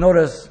scriptures,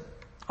 notice,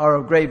 are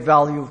of great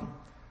value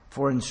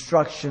for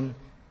instruction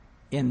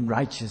in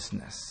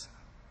righteousness.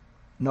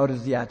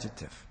 Notice the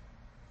adjective.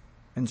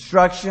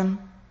 Instruction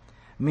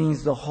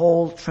means the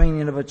whole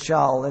training of a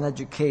child and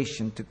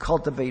education to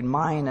cultivate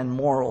mind and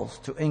morals,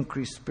 to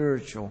increase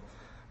spiritual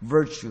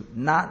virtue,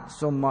 not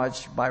so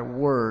much by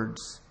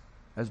words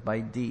as by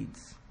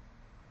deeds.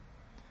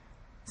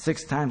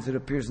 6 times it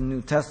appears in the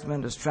New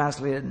Testament. It's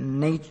translated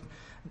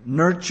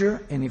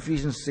nurture in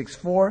Ephesians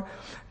 6:4,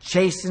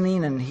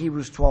 chastening in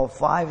Hebrews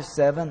 12:5,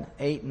 7,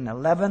 8, and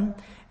 11,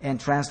 and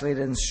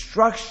translated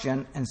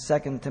instruction in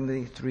 2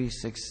 Timothy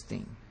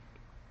 3:16.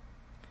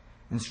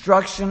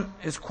 Instruction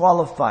is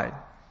qualified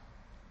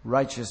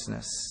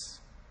righteousness,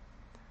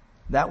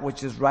 that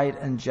which is right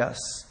and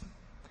just.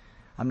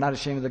 I'm not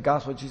ashamed of the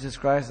gospel of Jesus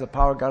Christ, the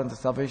power of God unto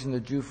salvation, the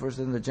Jew first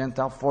and the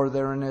Gentile, for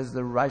therein is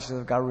the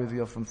righteousness of God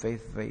revealed from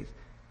faith to faith,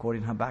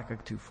 quoting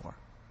Habakkuk 2:4.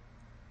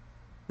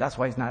 That's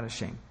why he's not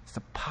ashamed. It's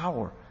the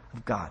power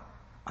of God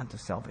unto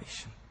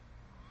salvation.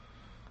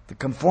 The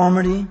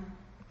conformity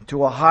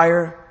to a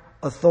higher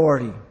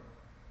authority.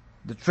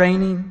 The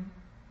training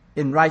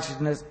in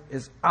righteousness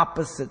is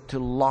opposite to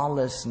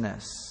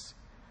lawlessness.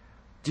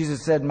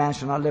 Jesus said, man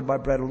shall not live by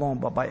bread alone,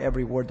 but by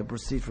every word that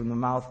proceeds from the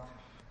mouth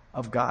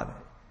of God,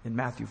 in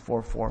Matthew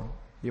 4:4.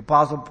 The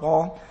Apostle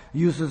Paul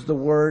uses the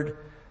word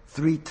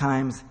 3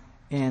 times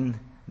in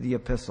the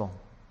epistle.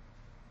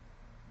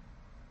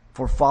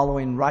 For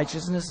following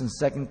righteousness in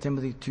 2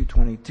 Timothy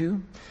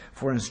 2:22,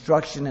 for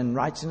instruction in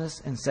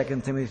righteousness in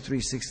 2 Timothy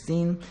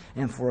 3:16,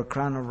 and for a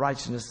crown of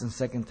righteousness in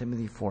 2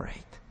 Timothy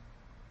 4:8.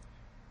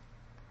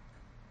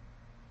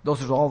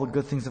 Those are all the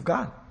good things of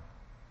God.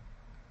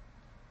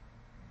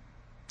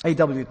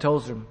 A.W.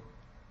 Tozer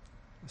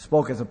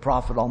spoke as a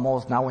prophet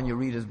almost, now when you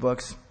read his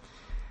books.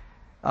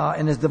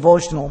 In his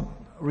devotional,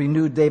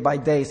 Renewed Day by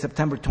Day,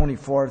 September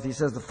 24th, he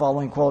says the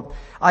following quote,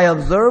 I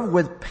observe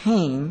with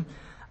pain,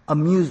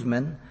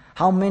 amusement,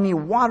 how many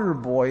water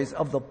boys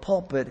of the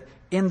pulpit,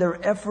 in their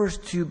efforts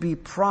to be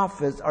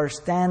prophets, are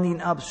standing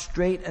up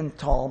straight and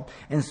tall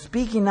and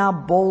speaking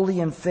out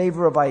boldly in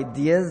favor of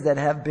ideas that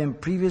have been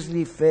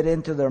previously fed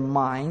into their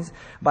minds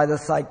by the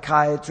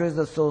psychiatrists,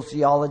 the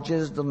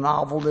sociologists, the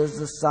novelists,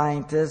 the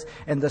scientists,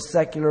 and the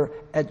secular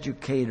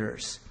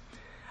educators.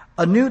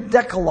 A new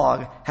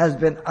decalogue has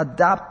been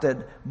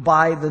adopted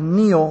by the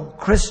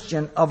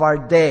neo-Christian of our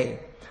day,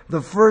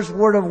 the first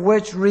word of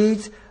which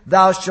reads,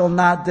 thou shalt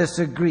not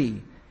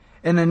disagree.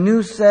 And a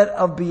new set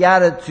of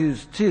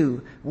Beatitudes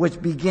too, which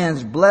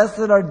begins,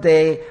 blessed are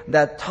they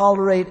that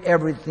tolerate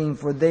everything,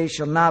 for they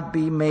shall not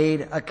be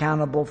made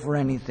accountable for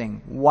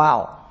anything.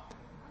 Wow.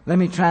 Let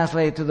me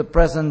translate it to the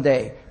present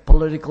day.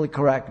 Politically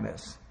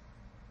correctness.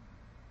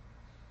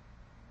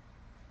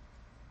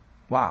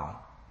 Wow.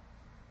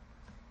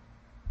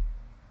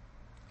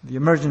 The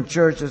emergent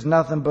church is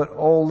nothing but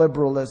old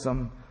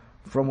liberalism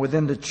from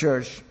within the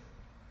church.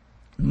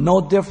 No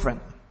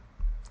different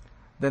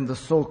than the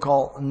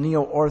so-called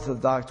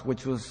neo-orthodox,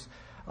 which was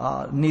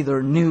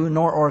neither new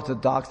nor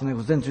orthodox, and it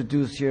was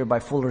introduced here by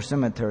Fuller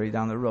Cemetery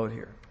down the road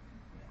here,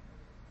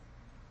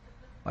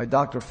 by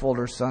Dr.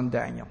 Fuller's son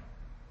Daniel.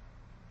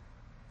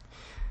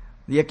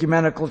 The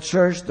ecumenical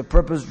church, the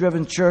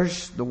purpose-driven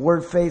church, the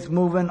word faith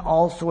movement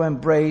also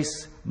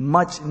embrace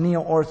much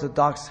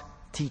neo-orthodox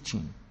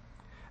teaching.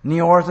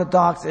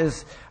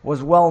 Neo-orthodox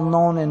was well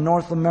known in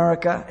North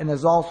America and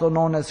is also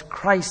known as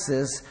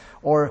crisis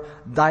or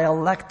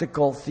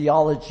dialectical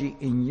theology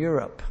in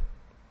Europe.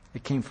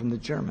 It came from the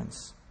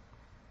Germans.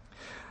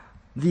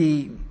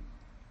 The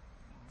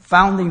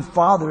founding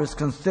father is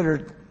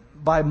considered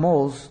by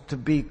most to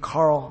be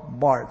Karl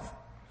Barth,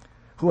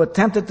 who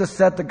attempted to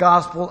set the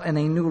gospel in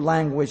a new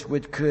language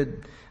which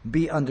could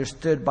be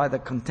understood by the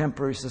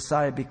contemporary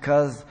society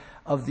because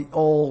of the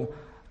old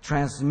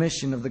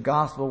transmission of the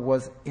gospel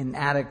was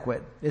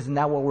inadequate. Isn't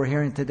that what we're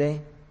hearing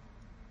today?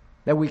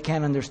 That we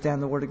can't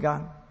understand the Word of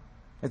God?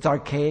 It's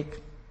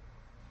archaic.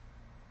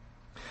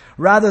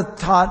 Rather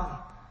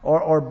taught,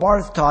 or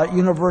Barth taught,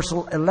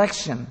 universal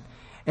election,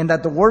 and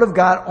that the Word of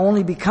God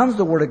only becomes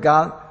the Word of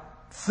God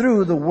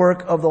through the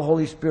work of the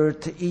Holy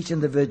Spirit to each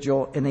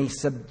individual in a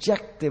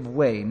subjective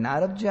way,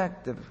 not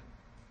objective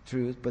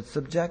truth, but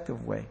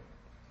subjective way.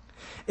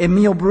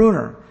 Emil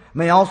Brunner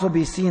may also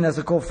be seen as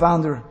a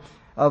co-founder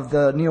of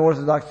the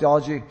Neo-Orthodox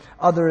theology.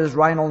 Other is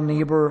Reinhold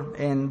Niebuhr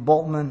and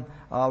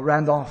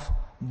Randolph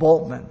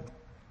Bultmann.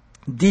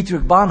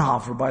 Dietrich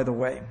Bonhoeffer, by the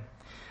way.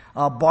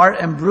 Barth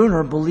and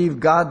Brunner believed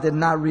God did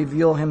not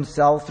reveal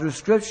himself through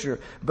Scripture,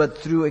 but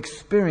through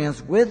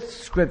experience with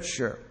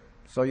Scripture.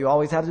 So you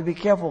always have to be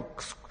careful.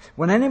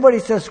 When anybody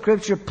says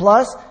Scripture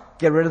plus,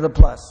 get rid of the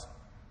plus.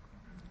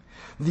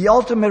 The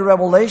ultimate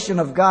revelation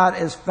of God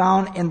is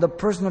found in the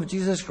person of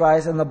Jesus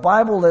Christ, and the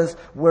Bible is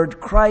where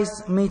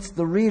Christ meets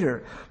the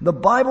reader. The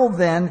Bible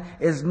then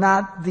is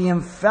not the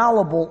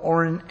infallible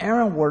or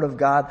inerrant Word of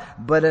God,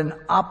 but an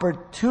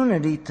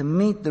opportunity to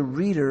meet the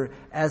reader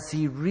as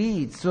he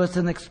reads. So it's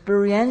an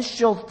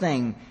experiential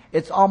thing.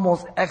 It's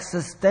almost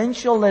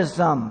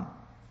existentialism.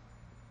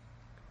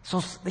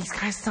 So these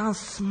guys sound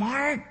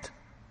smart.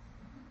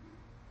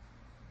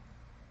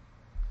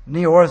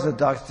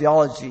 Neo-Orthodox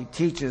theology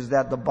teaches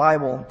that the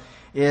Bible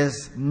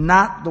is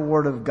not the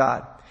Word of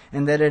God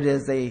and that it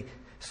is a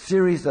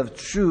series of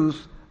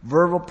truth,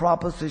 verbal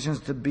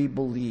propositions to be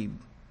believed.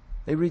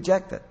 They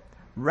reject it.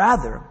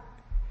 Rather,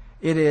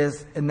 it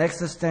is an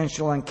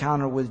existential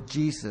encounter with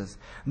Jesus.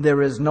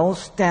 There is no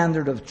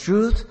standard of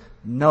truth,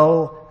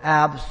 no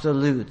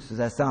absolutes. Does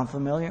that sound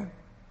familiar?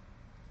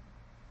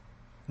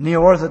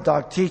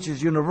 Neo-Orthodox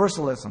teaches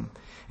universalism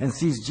and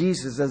sees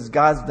Jesus as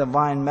God's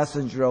divine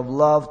messenger of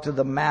love to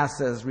the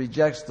masses,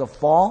 rejects the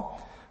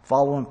fall,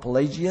 following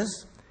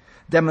Pelagius,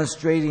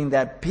 demonstrating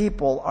that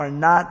people are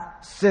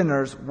not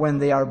sinners when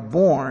they are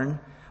born,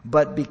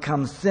 but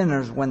become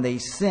sinners when they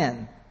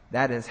sin.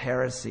 That is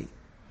heresy.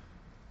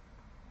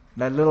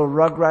 That little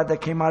rugrat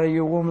that came out of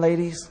your womb,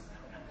 ladies,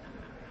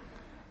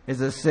 is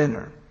a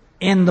sinner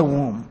in the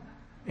womb,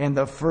 in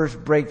the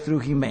first breakthrough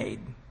he made.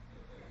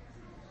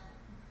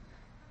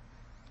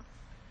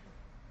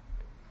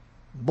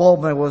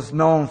 Bultmann was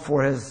known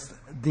for his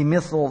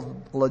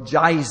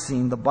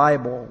demythologizing the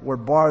Bible, where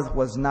Barth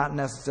was not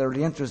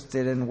necessarily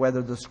interested in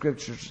whether the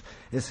Scriptures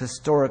is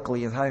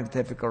historically and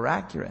scientific or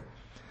accurate.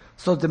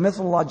 So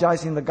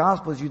demythologizing the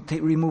Gospels, you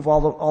remove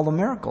all the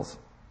miracles,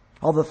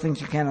 all the things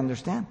you can't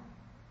understand.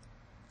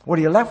 What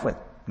are you left with?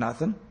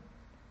 Nothing.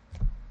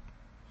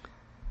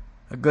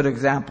 A good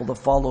example to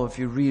follow if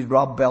you read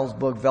Rob Bell's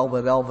book,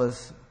 Velvet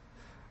Elvis,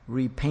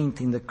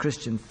 Repainting the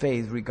Christian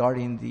Faith,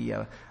 regarding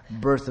the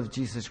birth of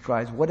Jesus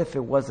Christ. What if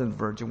it wasn't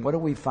virgin? What if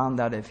we found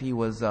out if he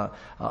was a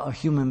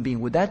human being?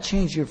 Would that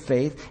change your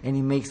faith? And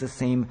he makes the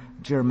same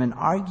German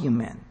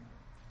argument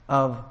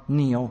of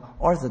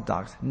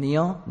neo-orthodox.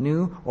 Neo,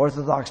 new,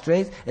 orthodox,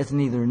 straight. It's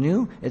neither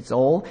new, it's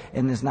old,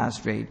 and it's not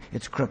straight.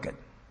 It's crooked.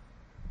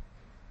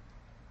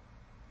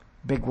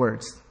 Big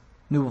words.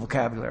 New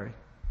vocabulary.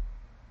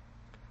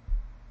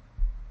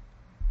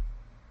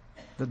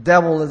 The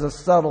devil is a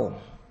subtle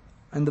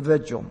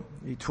individual.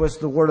 He twists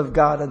the Word of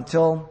God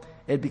until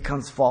it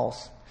becomes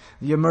false.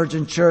 The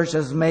emergent church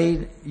has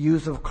made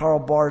use of Karl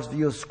Barth's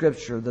view of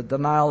Scripture, the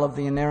denial of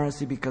the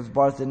inerrancy, because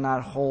Barth did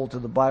not hold to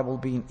the Bible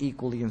being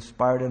equally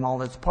inspired in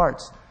all its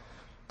parts.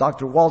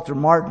 Dr. Walter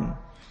Martin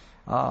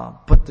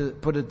put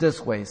it this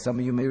way. Some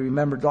of you may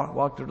remember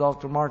Dr.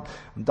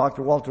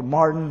 Walter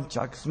Martin,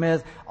 Chuck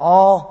Smith,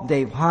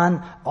 Dave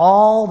Hunt,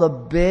 all the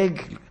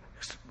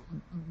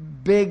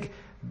big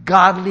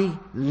godly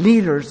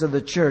leaders of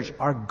the church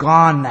are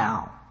gone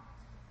now.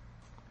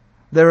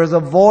 There is a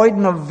void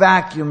and a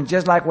vacuum,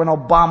 just like when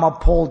Obama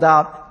pulled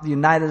out the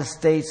United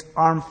States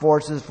Armed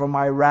Forces from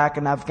Iraq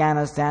and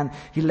Afghanistan.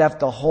 He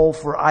left a hole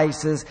for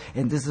ISIS,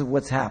 and this is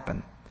what's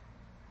happened.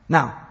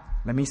 Now,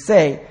 let me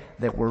say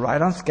that we're right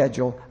on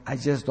schedule. I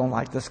just don't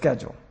like the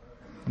schedule.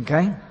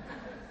 Okay?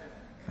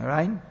 All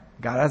right?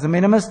 God hasn't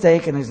made a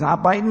mistake, and He's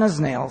not biting His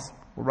nails.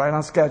 We're right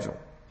on schedule.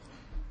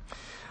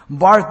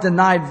 Barth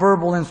denied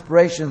verbal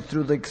inspiration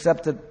through the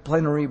accepted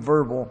plenary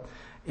verbal,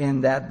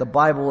 in that the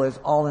Bible is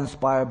all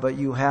inspired, but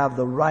you have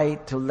the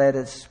right to let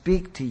it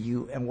speak to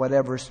you, and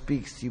whatever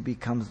speaks to you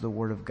becomes the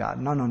Word of God.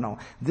 No.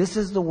 This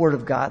is the Word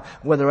of God.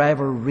 Whether I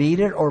ever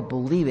read it or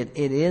believe it,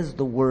 it is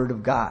the Word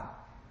of God.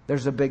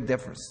 There's a big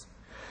difference.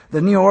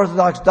 The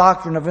Neo-Orthodox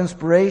doctrine of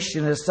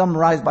inspiration is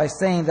summarized by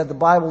saying that the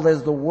Bible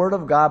is the Word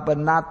of God, but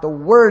not the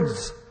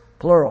words,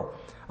 plural,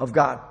 of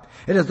God.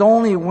 It is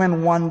only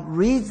when one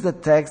reads the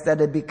text that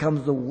it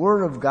becomes the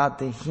Word of God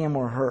to him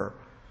or her.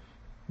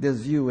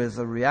 This view is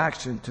a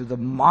reaction to the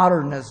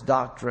modernist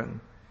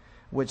doctrine,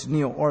 which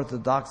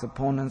neo-orthodox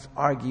opponents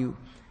argue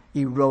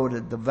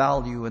eroded the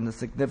value and the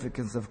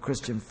significance of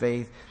Christian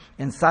faith,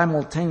 and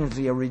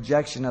simultaneously a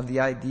rejection of the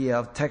idea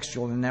of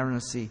textual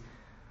inerrancy.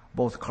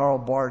 Both Karl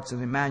Barth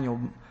and Emanuel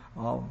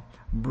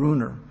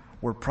Brunner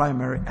were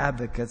primary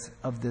advocates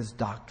of this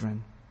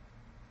doctrine.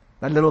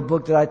 That little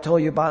book that I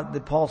told you about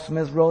that Paul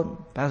Smith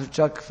wrote, Pastor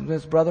Chuck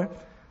Smith's brother,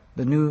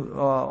 the New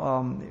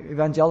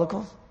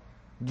Evangelicals,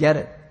 get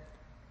it.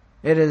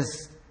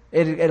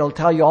 It'll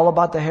tell you all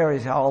about the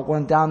heresies, how it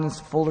went down in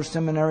Fuller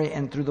Seminary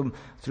and through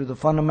the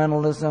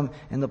fundamentalism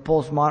and the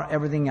postmodern,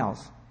 everything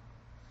else.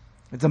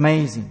 It's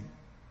amazing.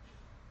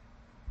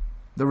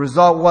 The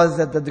result was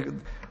that the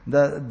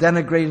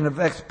denigrating of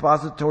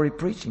expository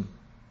preaching,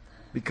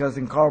 because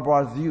in Karl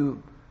Barth's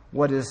view,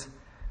 what is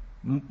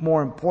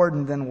more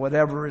important than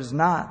whatever is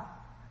not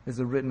is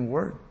the written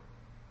word.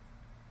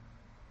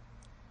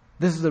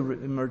 This is the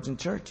emergent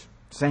church.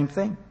 Same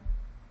thing.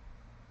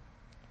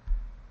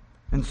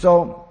 And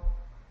so,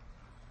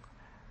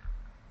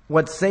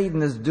 what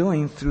Satan is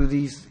doing through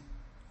these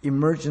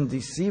emergent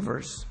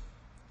deceivers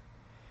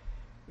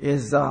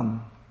is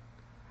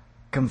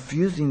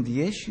confusing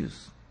the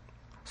issues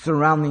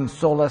surrounding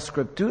sola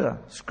scriptura,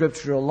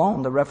 Scripture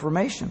alone, the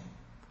Reformation.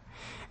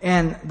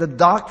 And the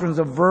doctrines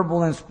of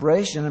verbal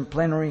inspiration and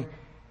plenary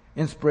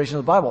inspiration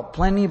of the Bible.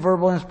 Plenary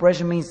verbal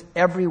inspiration means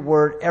every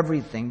word,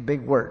 everything,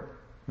 big word.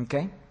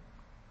 Okay?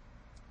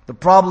 The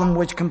problem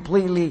which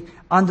completely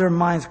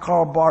undermines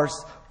Karl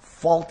Barth's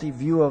faulty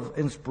view of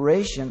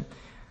inspiration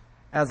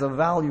as a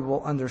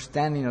valuable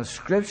understanding of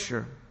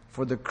Scripture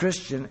for the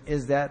Christian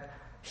is that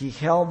he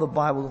held the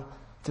Bible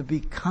to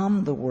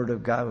become the Word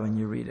of God when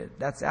you read it.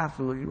 That's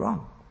absolutely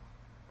wrong.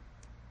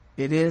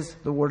 It is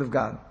the Word of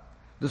God.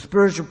 The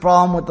spiritual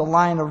problem with the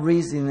line of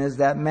reasoning is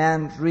that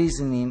man's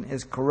reasoning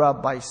is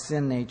corrupt by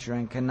sin nature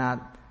and cannot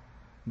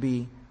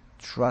be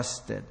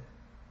trusted.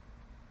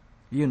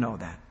 You know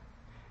that.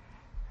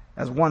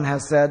 As one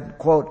has said,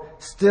 quote,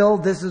 "Still,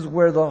 this is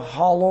where the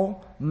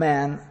hollow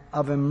man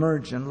of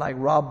emergent like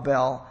Rob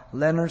Bell,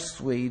 Leonard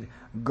Sweet,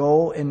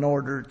 go in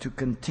order to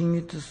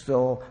continue to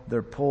sow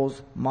their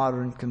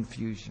postmodern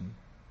confusion."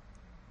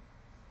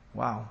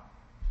 Wow.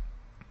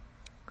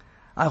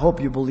 I hope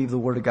you believe the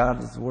Word of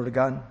God is the Word of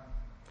God.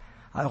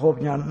 I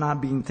hope you're not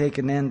being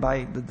taken in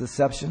by the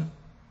deception.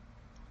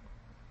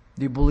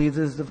 Do you believe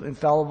this is the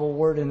infallible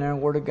Word,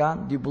 inerrant Word of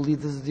God? Do you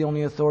believe this is the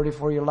only authority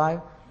for your life?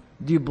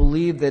 Do you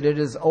believe that it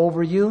is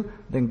over you?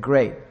 Then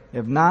great.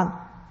 If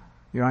not,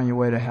 you're on your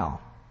way to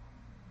hell.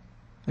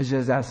 It's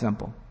just that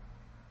simple.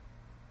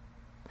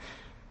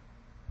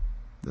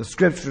 The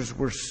Scriptures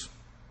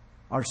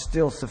are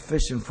still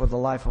sufficient for the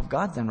life of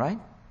God then, right?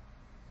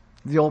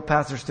 The old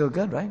paths are still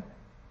good, right?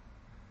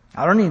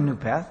 I don't need a new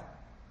path.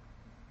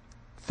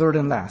 Third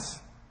and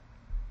last.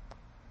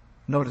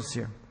 Notice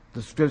here,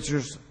 the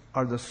Scriptures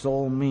are the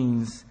sole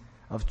means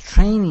of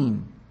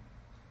training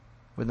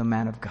with a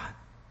man of God.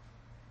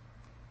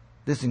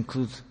 This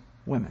includes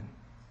women.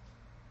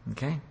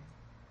 Okay?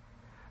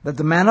 That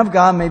the man of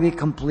God may be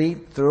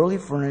complete, thoroughly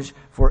furnished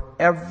for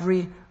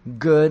every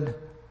good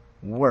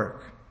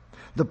work.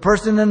 The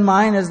person in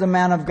mind is the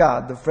man of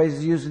God. The phrase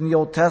is used in the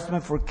Old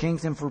Testament for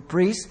kings and for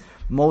priests.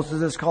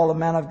 Moses is called a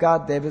man of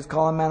God. David is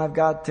called a man of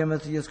God.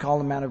 Timothy is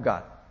called a man of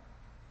God.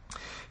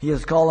 He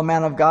is called a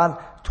man of God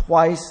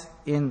twice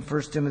in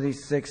 1 Timothy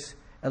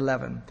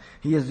 6:11.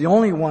 He is the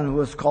only one who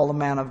is called a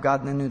man of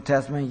God in the New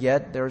Testament,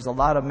 yet there's a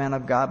lot of men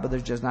of God, but they're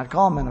just not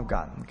called men of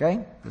God.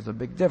 Okay? There's a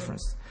big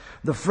difference.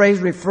 The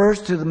phrase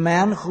refers to the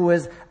man who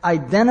is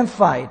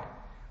identified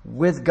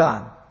with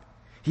God.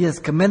 He is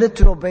committed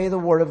to obey the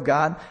Word of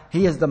God.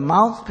 He is the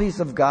mouthpiece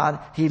of God.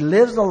 He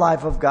lives the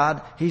life of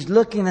God. He's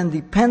looking and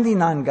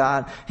depending on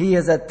God. He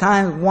is at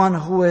times one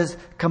who is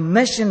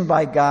commissioned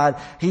by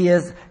God. He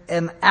is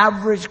an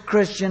average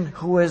Christian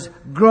who is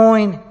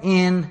growing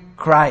in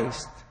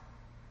Christ.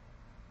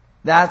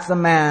 That's a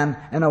man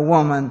and a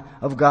woman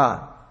of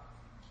God.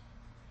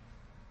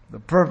 The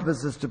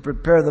purpose is to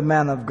prepare the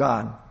man of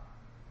God.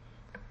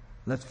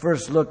 Let's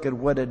first look at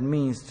what it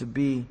means to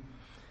be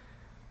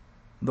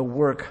the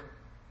work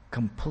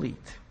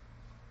complete.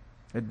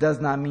 It does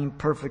not mean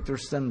perfect or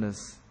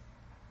sinless.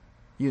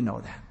 You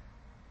know that.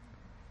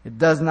 It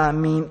does not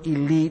mean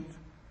elite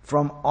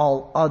from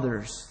all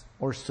others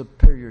or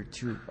superior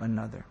to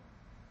another.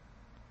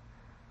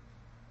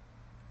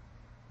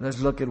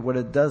 Let's look at what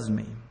it does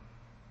mean.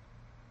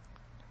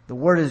 The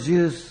word is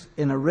used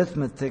in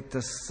arithmetic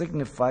to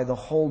signify the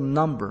whole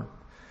number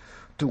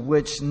to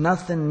which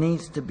nothing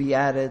needs to be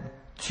added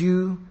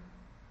to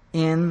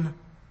in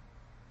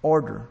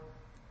order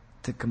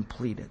to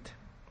complete it,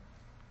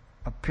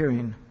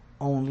 appearing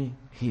only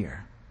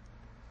here.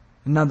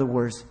 In other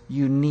words,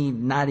 you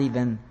need not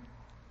even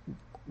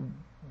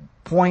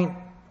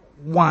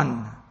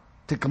 0.1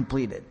 to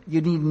complete it.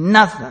 You need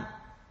nothing.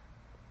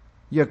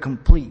 You're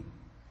complete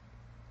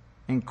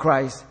in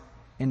Christ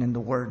and in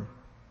the Word.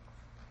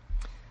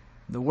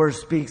 The Word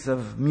speaks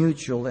of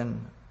mutual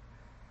and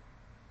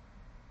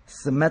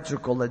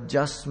symmetrical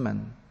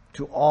adjustment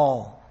to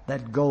all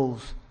that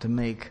goes to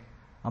make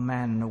a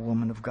man and a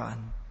woman of God.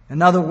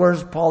 In other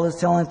words, Paul is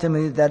telling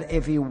Timothy that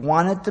if he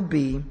wanted to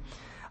be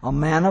a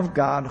man of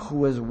God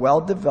who is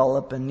well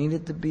developed and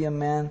needed to be a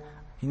man,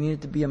 he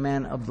needed to be a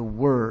man of the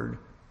Word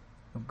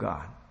of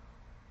God.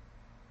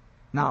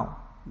 Now,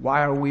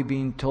 why are we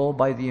being told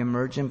by the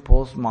emergent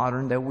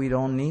postmodern that we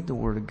don't need the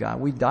Word of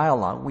God? We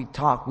dialogue, we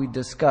talk, we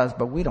discuss,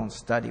 but we don't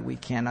study. We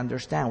can't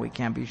understand. We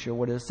can't be sure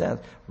what it says.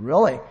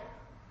 Really?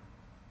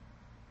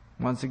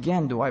 Once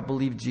again, do I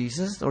believe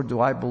Jesus or do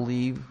I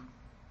believe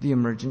the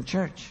emergent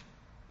church?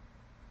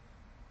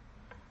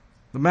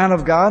 The man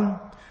of God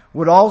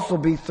would also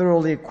be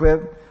thoroughly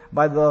equipped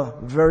by the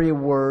very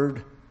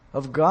Word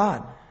of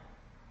God.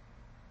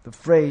 The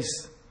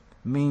phrase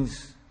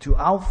means to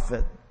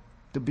outfit,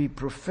 to be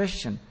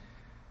proficient,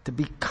 to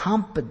be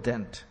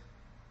competent.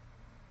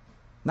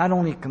 Not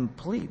only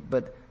complete,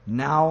 but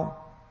now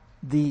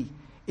the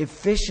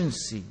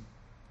efficiency.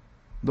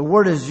 The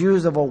word is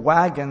used of a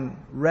wagon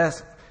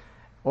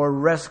or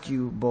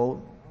rescue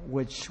boat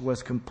which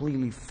was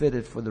completely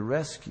fitted for the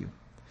rescue.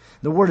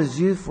 The word is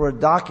used for a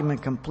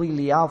document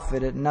completely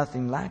outfitted,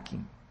 nothing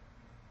lacking.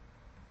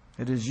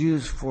 It is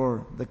used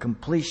for the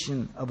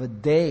completion of a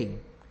day,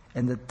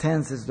 and the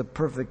tense is the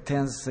perfect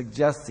tense,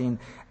 suggesting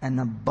an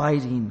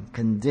abiding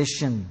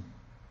condition.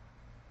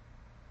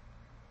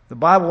 The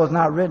Bible was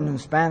not written in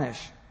Spanish,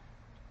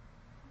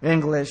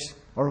 English,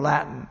 or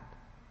Latin,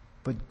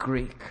 but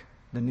Greek,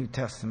 the New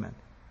Testament.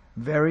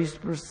 Very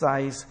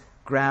precise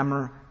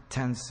grammar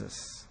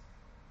tenses.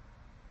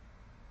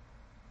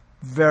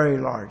 Very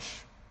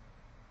large.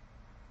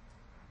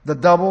 The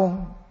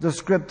double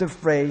descriptive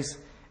phrase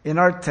in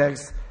our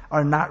text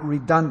are not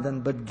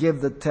redundant, but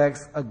give the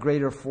text a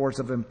greater force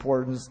of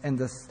importance, and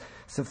the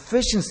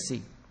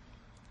sufficiency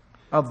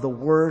of the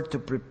word to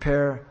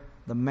prepare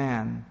the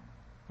man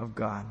of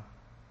God.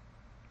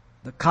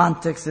 The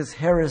context is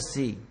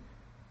heresy.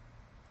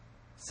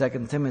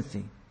 2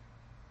 Timothy.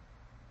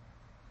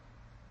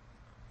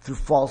 Through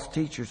false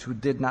teachers who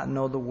did not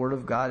know the Word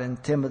of God,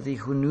 and Timothy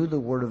who knew the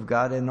Word of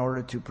God in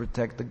order to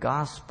protect the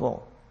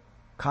gospel.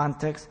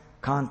 Context,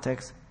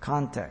 context,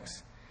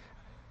 context.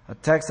 A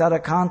text out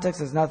of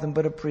context is nothing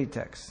but a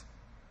pretext.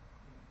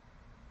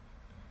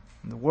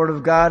 The Word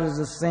of God is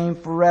the same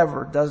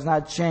forever, does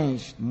not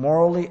change,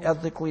 morally,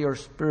 ethically, or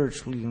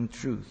spiritually in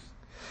truth.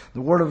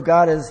 The Word of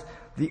God is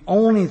the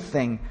only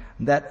thing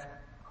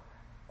that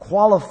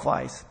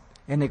qualifies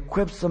and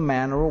equips a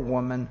man or a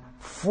woman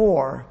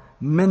for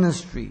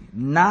ministry,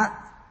 not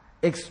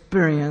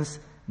experience,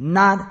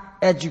 not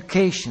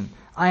education.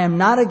 I am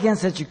not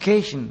against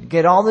education.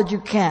 Get all that you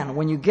can.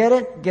 When you get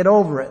it, get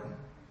over it.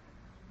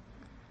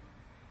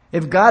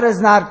 If God has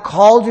not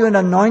called you and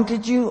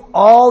anointed you,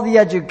 all the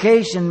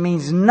education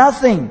means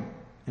nothing.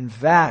 In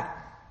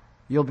fact,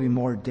 you'll be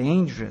more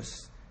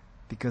dangerous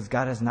because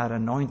God has not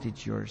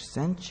anointed you or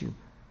sent you.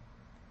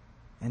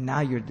 And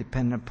now you're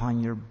dependent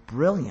upon your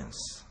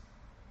brilliance,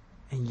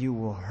 and you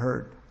will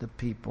hurt the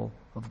people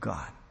of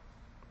God.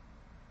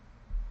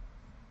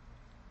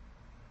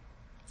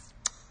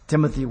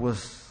 Timothy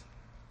was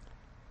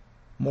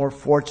more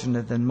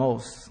fortunate than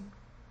most.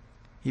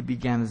 He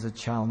began as a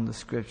child in the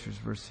Scriptures,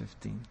 verse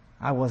 15.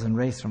 I wasn't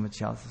raised from a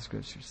child in the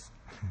Scriptures.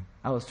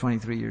 I was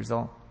 23 years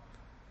old.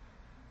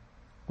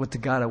 Would to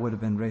God I would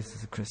have been raised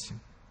as a Christian.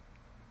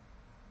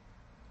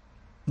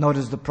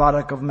 Notice the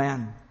product of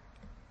man.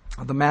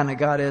 The man of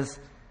God is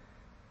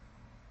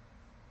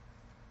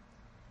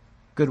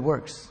good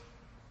works.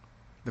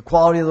 The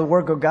quality of the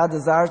work of God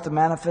desires to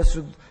manifest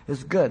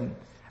is good.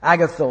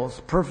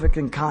 Agathos, perfect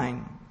and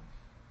kind.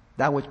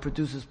 That which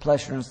produces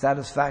pleasure and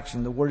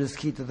satisfaction. The word is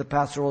key to the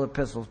pastoral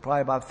epistles.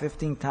 Probably about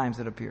 15 times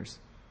it appears.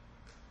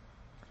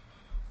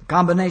 The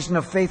combination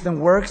of faith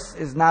and works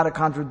is not a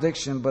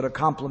contradiction, but a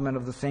complement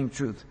of the same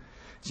truth.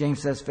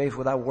 James says faith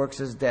without works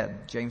is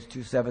dead. James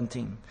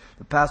 2:17.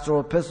 The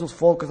pastoral epistles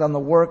focus on the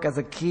work as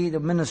a key to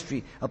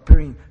ministry,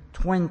 appearing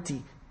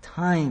 20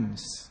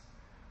 times.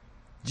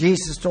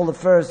 Jesus told the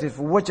Pharisees,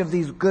 for which of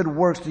these good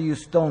works do you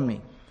stone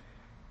me?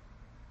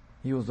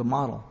 He was the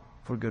model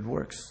for good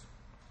works.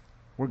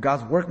 We're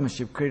God's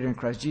workmanship created in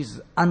Christ Jesus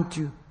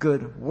unto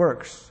good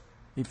works.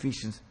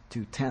 Ephesians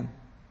 2:10.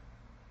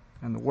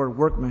 And the word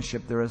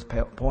workmanship there is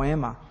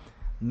poema,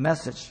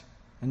 message.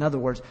 In other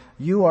words,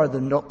 you are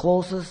the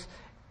closest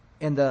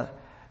and the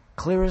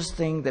clearest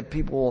thing that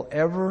people will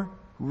ever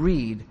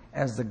read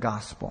as the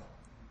gospel.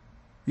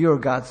 You are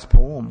God's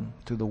poem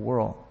to the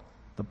world.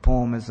 The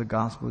poem is the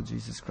gospel of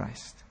Jesus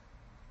Christ.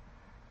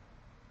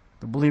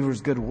 The believer's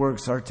good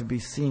works are to be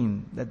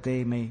seen, that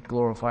they may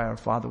glorify our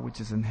Father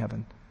which is in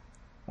heaven.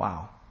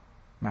 Wow.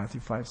 Matthew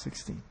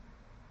 5:16.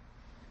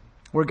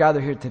 We're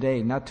gathered here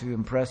today not to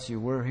impress you.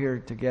 We're here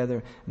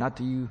together not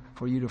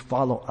for you to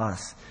follow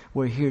us.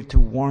 We're here to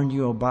warn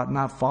you about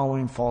not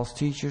following false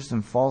teachers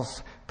and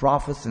false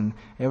prophets and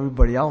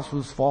everybody else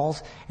who's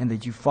false, and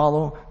that you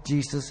follow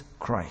Jesus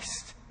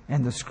Christ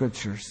and the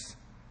Scriptures.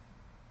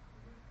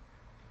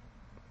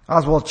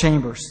 Oswald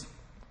Chambers.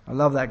 I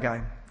love that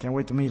guy. Can't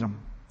wait to meet him.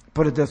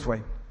 Put it this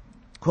way.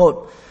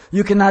 Quote,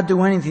 you cannot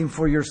do anything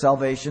for your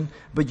salvation,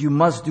 but you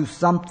must do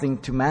something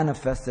to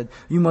manifest it.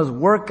 You must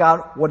work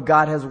out what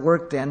God has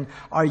worked in.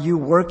 Are you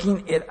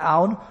working it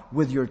out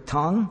with your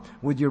tongue,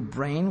 with your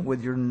brain,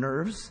 with your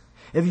nerves?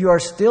 If you are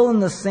still in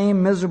the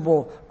same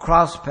miserable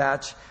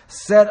crosspatch,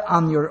 set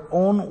on your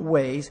own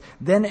ways,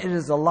 then it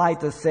is a lie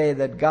to say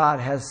that God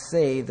has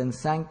saved and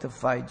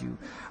sanctified you.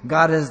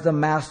 God is the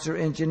master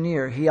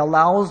engineer. He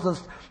allows the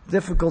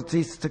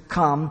difficulties to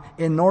come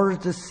in order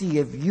to see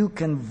if you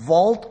can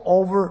vault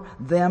over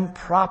them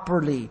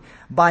properly.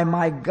 By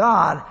my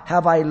God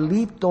have I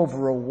leaped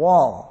over a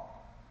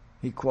wall,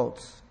 he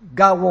quotes.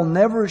 God will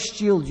never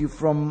shield you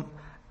from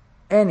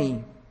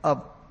any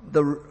of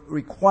the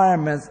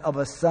requirements of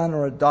a son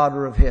or a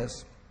daughter of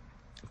his.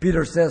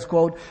 Peter says,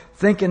 quote,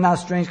 think it not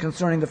strange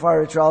concerning the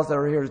fiery trials that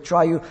are here to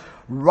try you.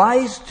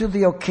 Rise to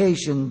the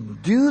occasion.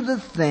 Do the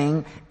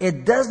thing.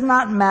 It does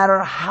not matter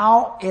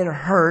how it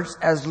hurts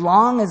as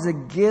long as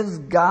it gives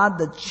God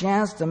the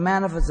chance to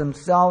manifest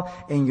himself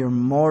in your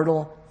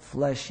mortal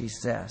flesh, he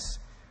says.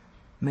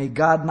 May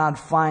God not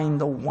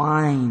find the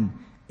wine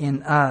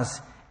in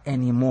us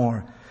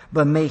anymore,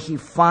 but may he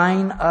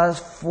find us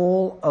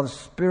full of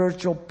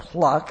spiritual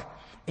pluck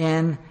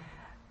and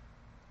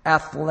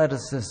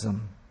athleticism,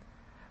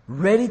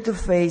 ready to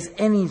face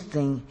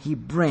anything he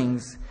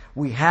brings.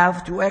 We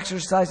have to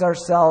exercise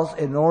ourselves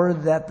in order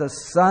that the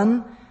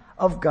Son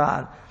of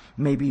God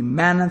may be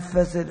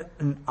manifested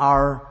in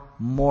our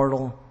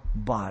mortal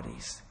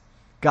bodies.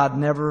 God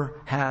never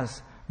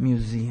has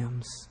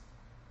museums.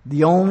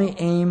 The only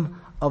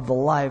aim of the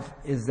life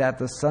is that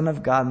the Son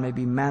of God may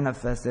be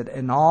manifested,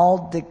 and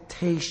all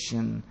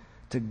dictation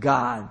to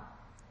God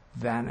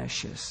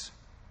vanishes.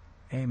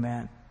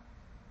 Amen.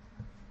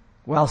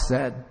 Well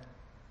said.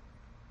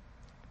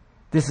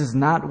 This is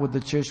not what the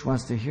church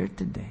wants to hear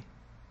today.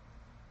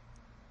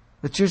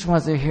 The church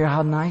wants to hear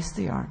how nice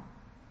they are.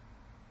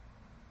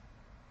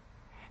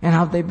 And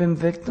how they've been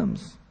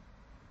victims.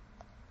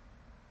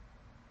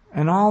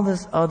 And all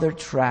this other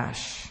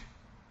trash.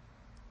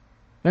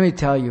 Let me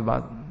tell you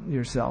about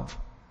yourself.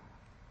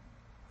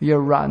 You're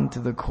rotten to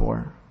the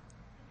core.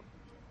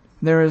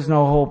 There is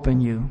no hope in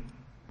you.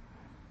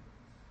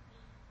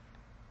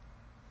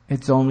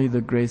 It's only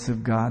the grace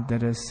of God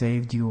that has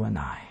saved you and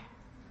I.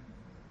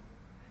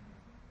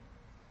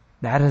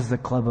 That is the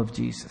club of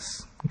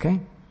Jesus. Okay?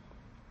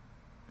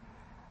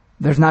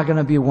 There's not going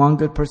to be one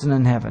good person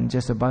in heaven.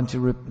 Just a bunch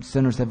of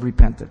sinners have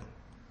repented.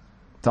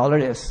 That's all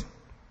it is.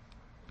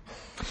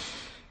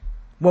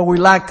 What we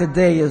lack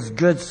today is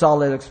good,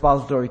 solid,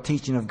 expository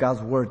teaching of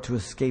God's Word to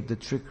escape the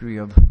trickery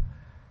of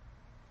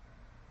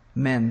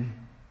men.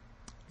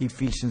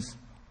 Ephesians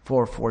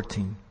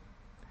 4:14.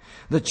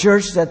 The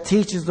church that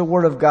teaches the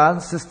Word of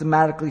God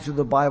systematically through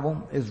the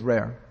Bible is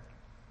rare.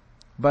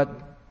 But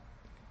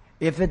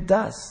if it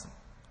does,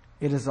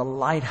 it is a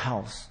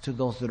lighthouse to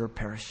those that are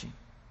perishing.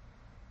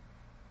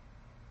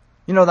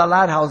 You know, that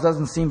lighthouse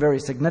doesn't seem very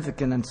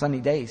significant in sunny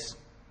days.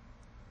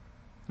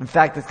 In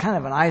fact, it's kind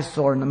of an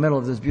eyesore in the middle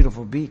of this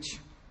beautiful beach.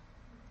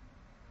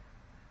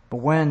 But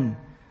when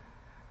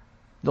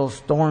those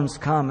storms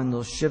come and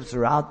those ships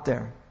are out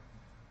there,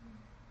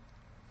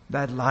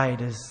 that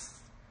light is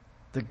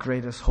the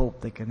greatest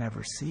hope they can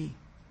ever see.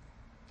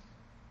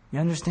 You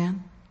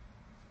understand?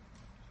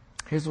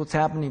 Here's what's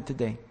happening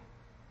today.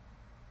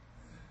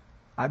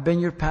 I've been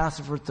your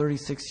pastor for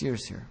 36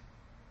 years here.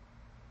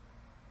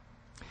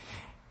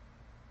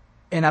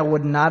 And I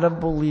would not have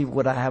believed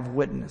what I have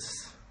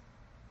witnessed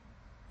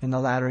in the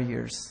latter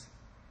years.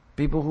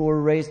 People who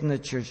were raised in the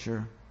church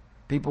here,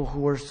 people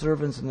who were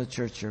servants in the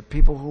church here,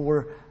 people who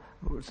were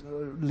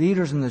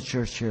leaders in the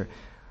church here,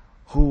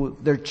 who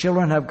their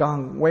children have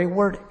gone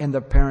wayward and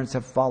their parents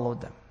have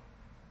followed them.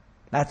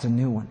 That's a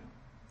new one.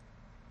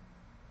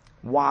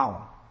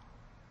 Wow.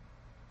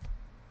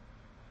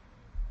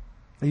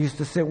 They used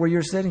to sit where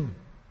you're sitting.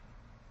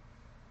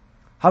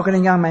 How can a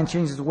young man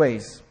change his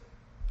ways?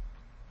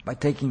 By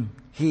taking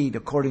heed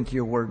according to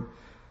your word.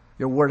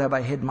 Your word have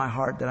I hid in my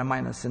heart that I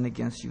might not sin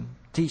against you.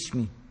 Teach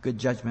me good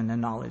judgment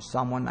and knowledge.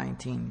 Psalm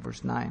 119,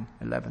 verse 9,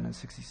 11, and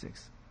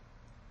 66.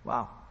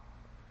 Wow.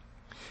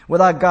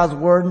 Without God's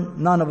word,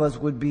 none of us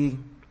would be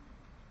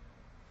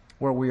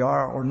where we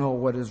are or know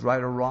what is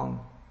right or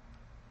wrong.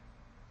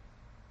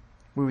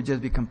 We would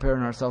just be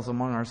comparing ourselves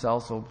among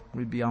ourselves, so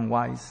we'd be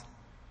unwise.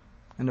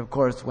 And of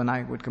course, when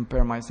I would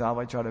compare myself,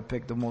 I try to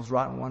pick the most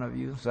rotten one of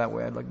you, so that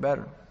way I'd look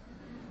better.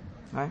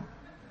 Right?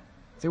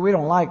 See, we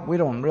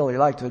don't really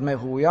like to admit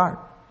who we are.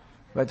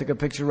 If I took a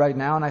picture right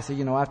now and I say,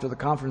 after the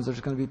conference there's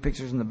going to be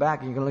pictures in the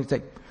back, and you're going to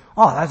say,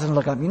 oh, that doesn't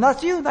look like me.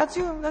 That's you, that's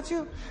you, that's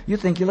you. You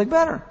think you look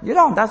better. You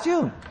don't, that's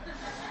you.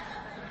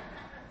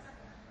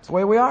 It's the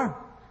way we are.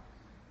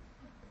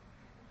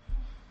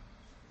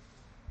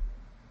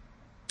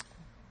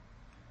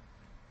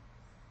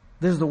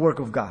 This is the work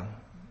of God.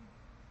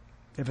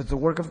 If it's the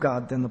work of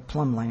God, then the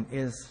plumb line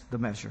is the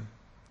measure.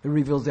 It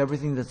reveals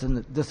everything that's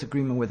in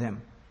disagreement with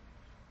Him.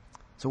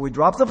 So we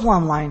drop the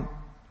plumb line,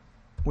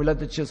 we let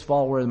the chips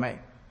fall where it may.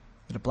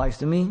 It applies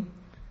to me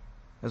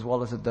as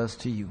well as it does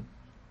to you.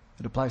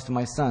 It applies to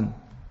my son,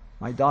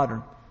 my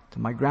daughter, to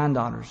my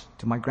granddaughters,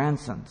 to my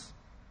grandsons,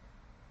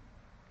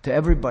 to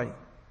everybody.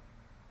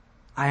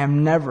 I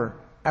am never,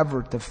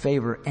 ever to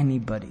favor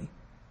anybody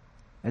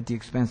at the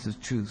expense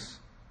of truth,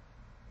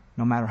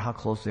 no matter how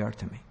close they are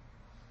to me.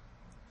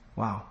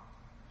 Wow.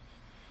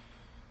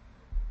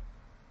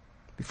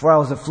 Before I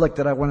was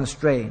afflicted, I went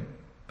astray,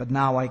 but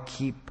now I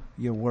keep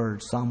your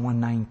word. Psalm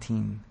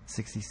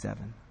 119:67.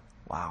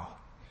 Wow.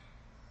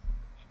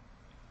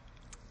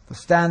 The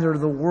standard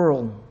of the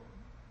world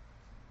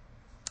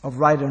of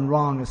right and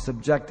wrong is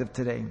subjective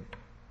today.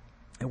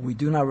 If we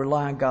do not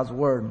rely on God's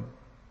word,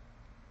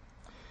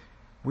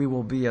 we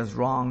will be as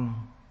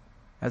wrong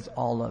as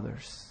all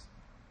others.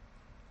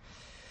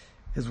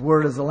 His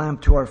word is a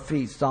lamp to our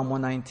feet. Psalm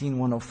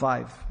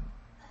 119:105.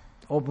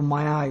 Open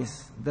my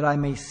eyes that I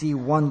may see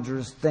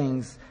wondrous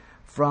things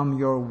from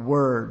your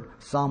word.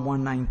 Psalm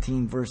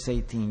 119, verse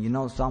 18. You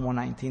know, Psalm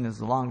 119 is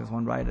the longest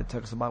one, right? It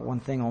talks about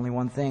one thing, only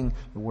one thing,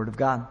 the word of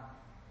God.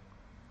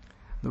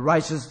 The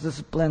righteous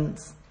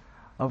disciplines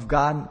of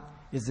God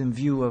is in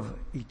view of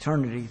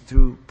eternity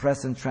through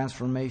present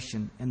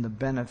transformation and the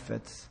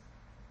benefits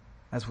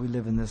as we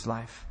live in this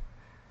life.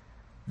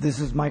 This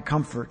is my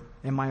comfort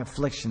in my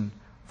affliction,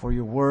 for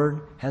your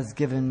word has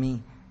given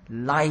me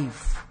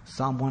life.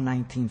 Psalm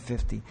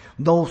 119:50.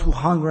 Those who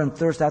hunger and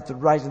thirst after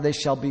righteousness, they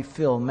shall be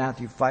filled.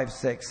 Matthew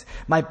 5:6.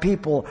 My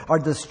people are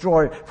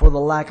destroyed for the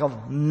lack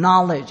of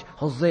knowledge.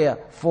 Hosea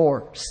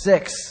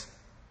 4:6.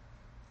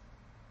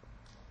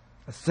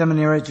 A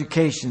seminary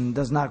education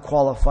does not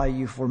qualify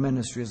you for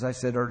ministry, as I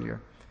said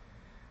earlier.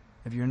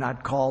 If you're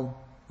not called,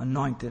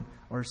 anointed,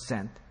 or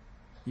sent,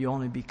 you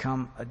only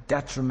become a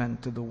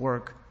detriment to the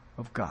work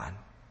of God.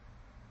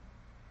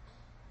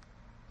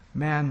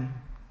 Man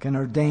can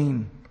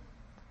ordain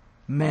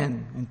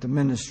men into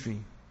ministry,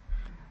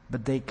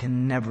 but they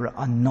can never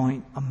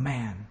anoint a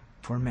man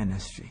for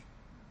ministry.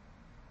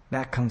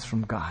 That comes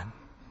from God.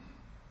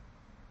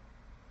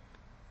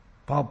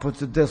 Paul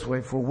puts it this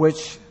way, for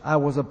which I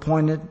was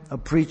appointed a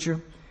preacher,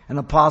 an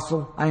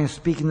apostle, I am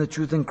speaking the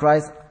truth in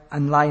Christ,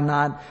 and lie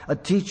not, a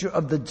teacher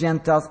of the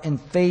Gentiles in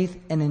faith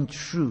and in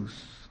truth,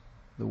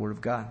 the Word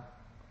of God.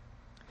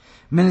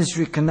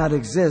 Ministry cannot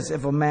exist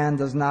if a man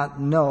does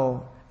not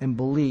know and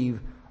believe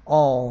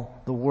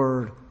all the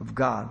Word of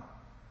God,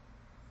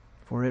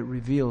 for it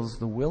reveals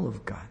the will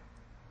of God.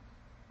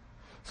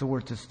 So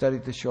we're to study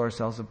to show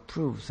ourselves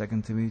approved,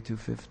 2 Timothy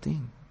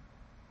 2:15.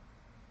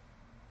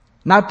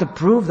 Not to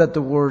prove that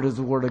the Word is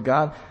the Word of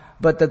God,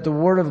 but that the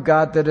Word of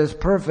God that is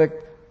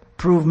perfect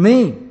prove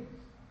me.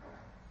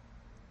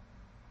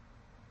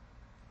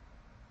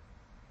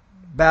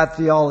 Bad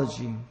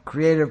theology,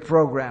 creative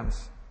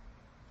programs,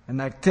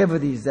 and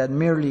activities that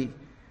merely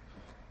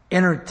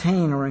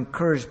entertain or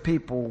encourage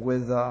people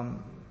with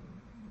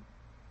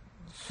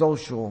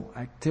social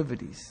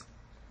activities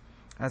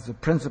as the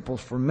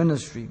principles for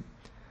ministry,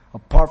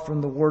 apart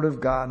from the Word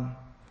of God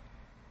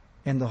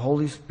and the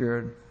Holy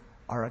Spirit,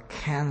 are a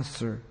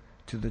cancer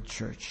to the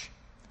church.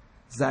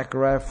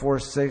 Zechariah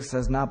 4:6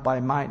 says, not by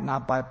might,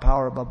 not by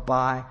power, but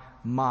by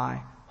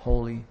my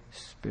Holy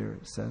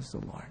Spirit, says the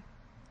Lord.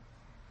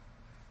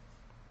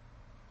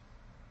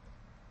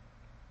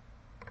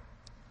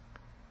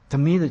 To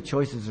me, the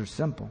choices are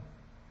simple.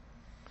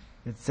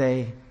 It's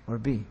A or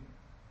B.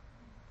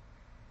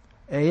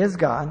 A is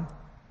God.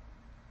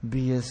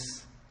 B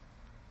is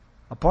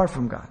apart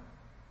from God.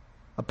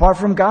 Apart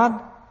from God,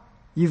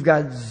 you've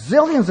got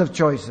zillions of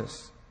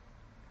choices.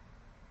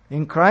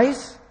 In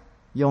Christ,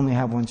 you only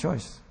have one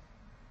choice.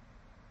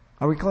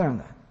 Are we clear on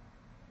that?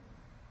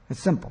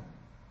 It's simple.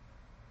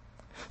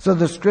 So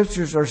the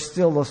Scriptures are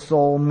still the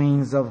sole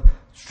means of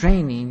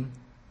training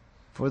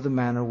for the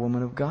man or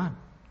woman of God.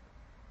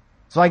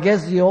 So I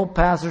guess the old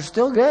paths are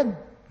still good.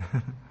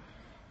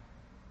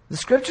 The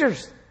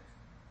Scriptures.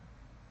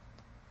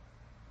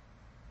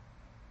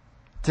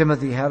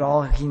 Timothy had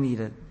all he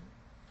needed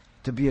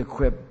to be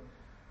equipped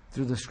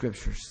through the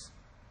Scriptures,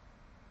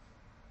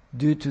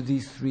 due to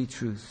these three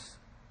truths.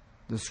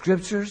 The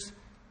Scriptures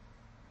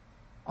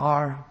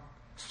are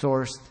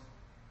sourced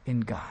in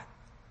God.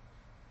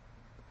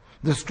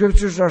 The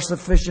Scriptures are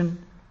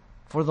sufficient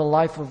for the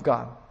life of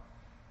God.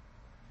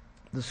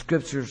 The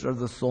Scriptures are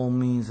the sole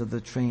means of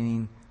the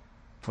training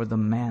for the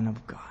man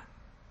of God.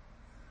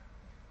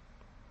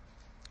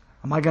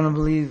 Am I going to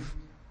believe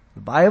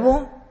the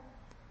Bible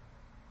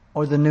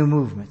or the new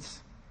movements?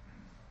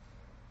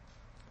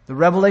 The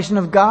revelation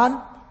of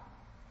God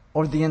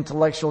or the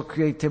intellectual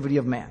creativity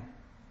of man?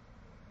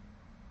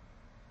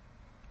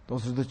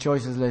 Those are the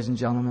choices, ladies and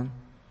gentlemen.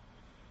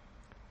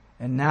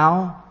 And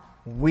now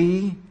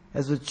we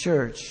as a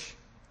church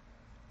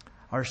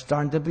are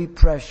starting to be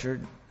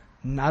pressured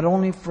not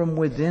only from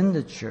within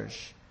the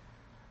church,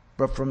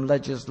 but from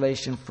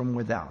legislation from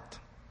without.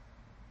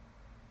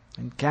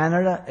 In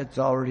Canada, it's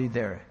already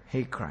there.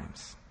 Hate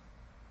crimes.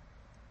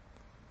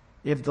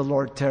 If the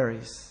Lord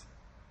tarries.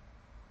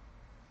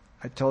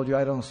 I told you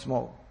I don't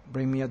smoke.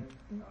 Bring me a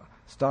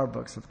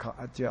Starbucks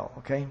at jail,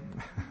 okay?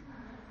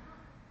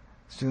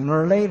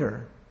 Sooner or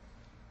later,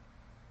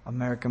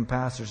 American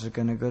pastors are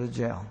going to go to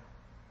jail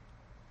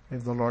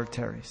if the Lord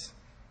tarries.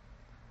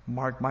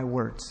 Mark my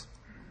words.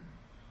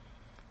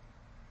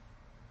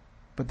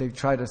 But they've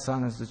tried to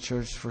silence the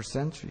church for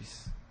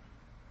centuries.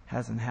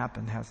 Hasn't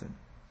happened, has it?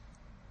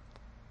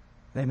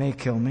 They may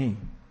kill me,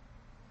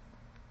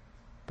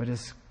 but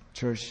His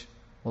church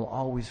will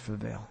always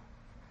prevail.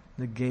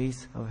 The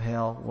gates of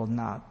hell will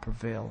not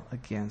prevail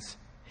against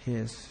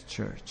His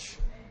church.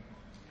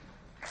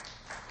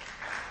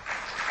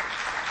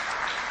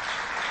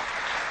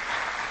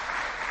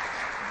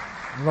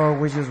 Lord,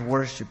 we just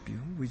worship You.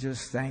 We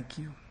just thank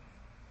You.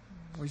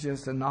 We're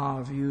just in awe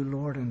of You,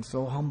 Lord, and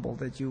so humble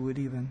that You would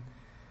even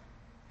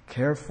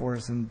care for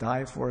us and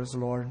die for us,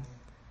 Lord.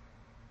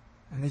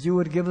 And that You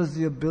would give us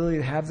the ability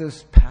to have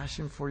this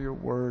passion for Your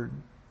Word.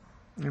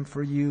 And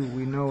for You,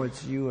 we know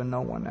it's You and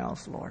no one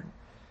else, Lord.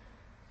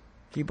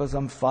 Keep us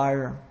on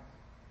fire.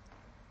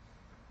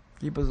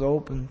 Keep us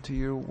open to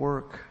Your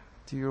work,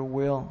 to Your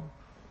will.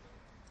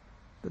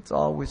 That's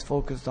always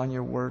focused on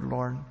Your Word,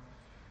 Lord.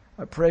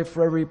 I pray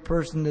for every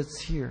person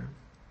that's here,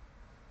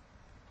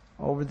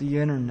 over the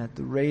internet,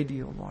 the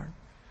radio, Lord.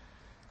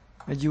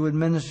 That You would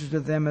minister to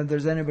them. If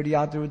there's anybody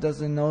out there who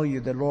doesn't know You,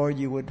 that, Lord,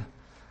 You would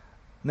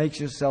make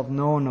Yourself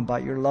known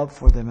about Your love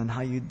for them and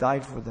how You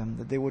died for them.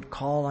 That they would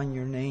call on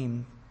Your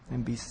name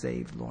and be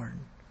saved, Lord.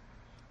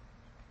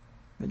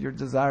 That Your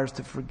desire is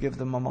to forgive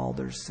them of all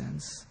their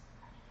sins.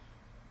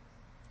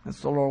 And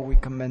so, Lord, we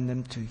commend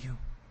them to You.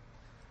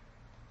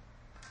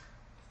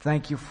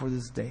 Thank You for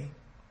this day.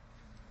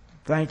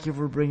 Thank You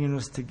for bringing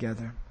us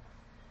together.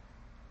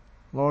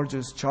 Lord,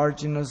 just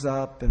charging us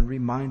up and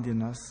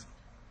reminding us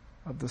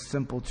of the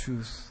simple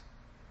truth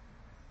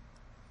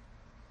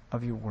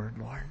of Your Word,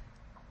 Lord.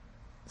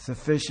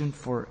 Sufficient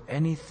for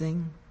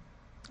anything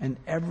and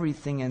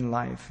everything in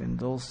life and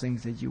those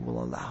things that You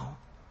will allow.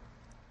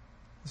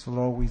 So,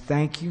 Lord, we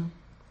thank You.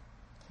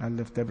 I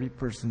lift every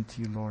person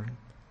to You, Lord.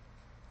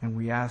 And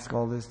we ask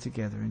all this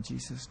together in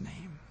Jesus'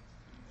 name.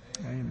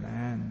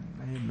 Amen.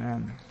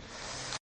 Amen.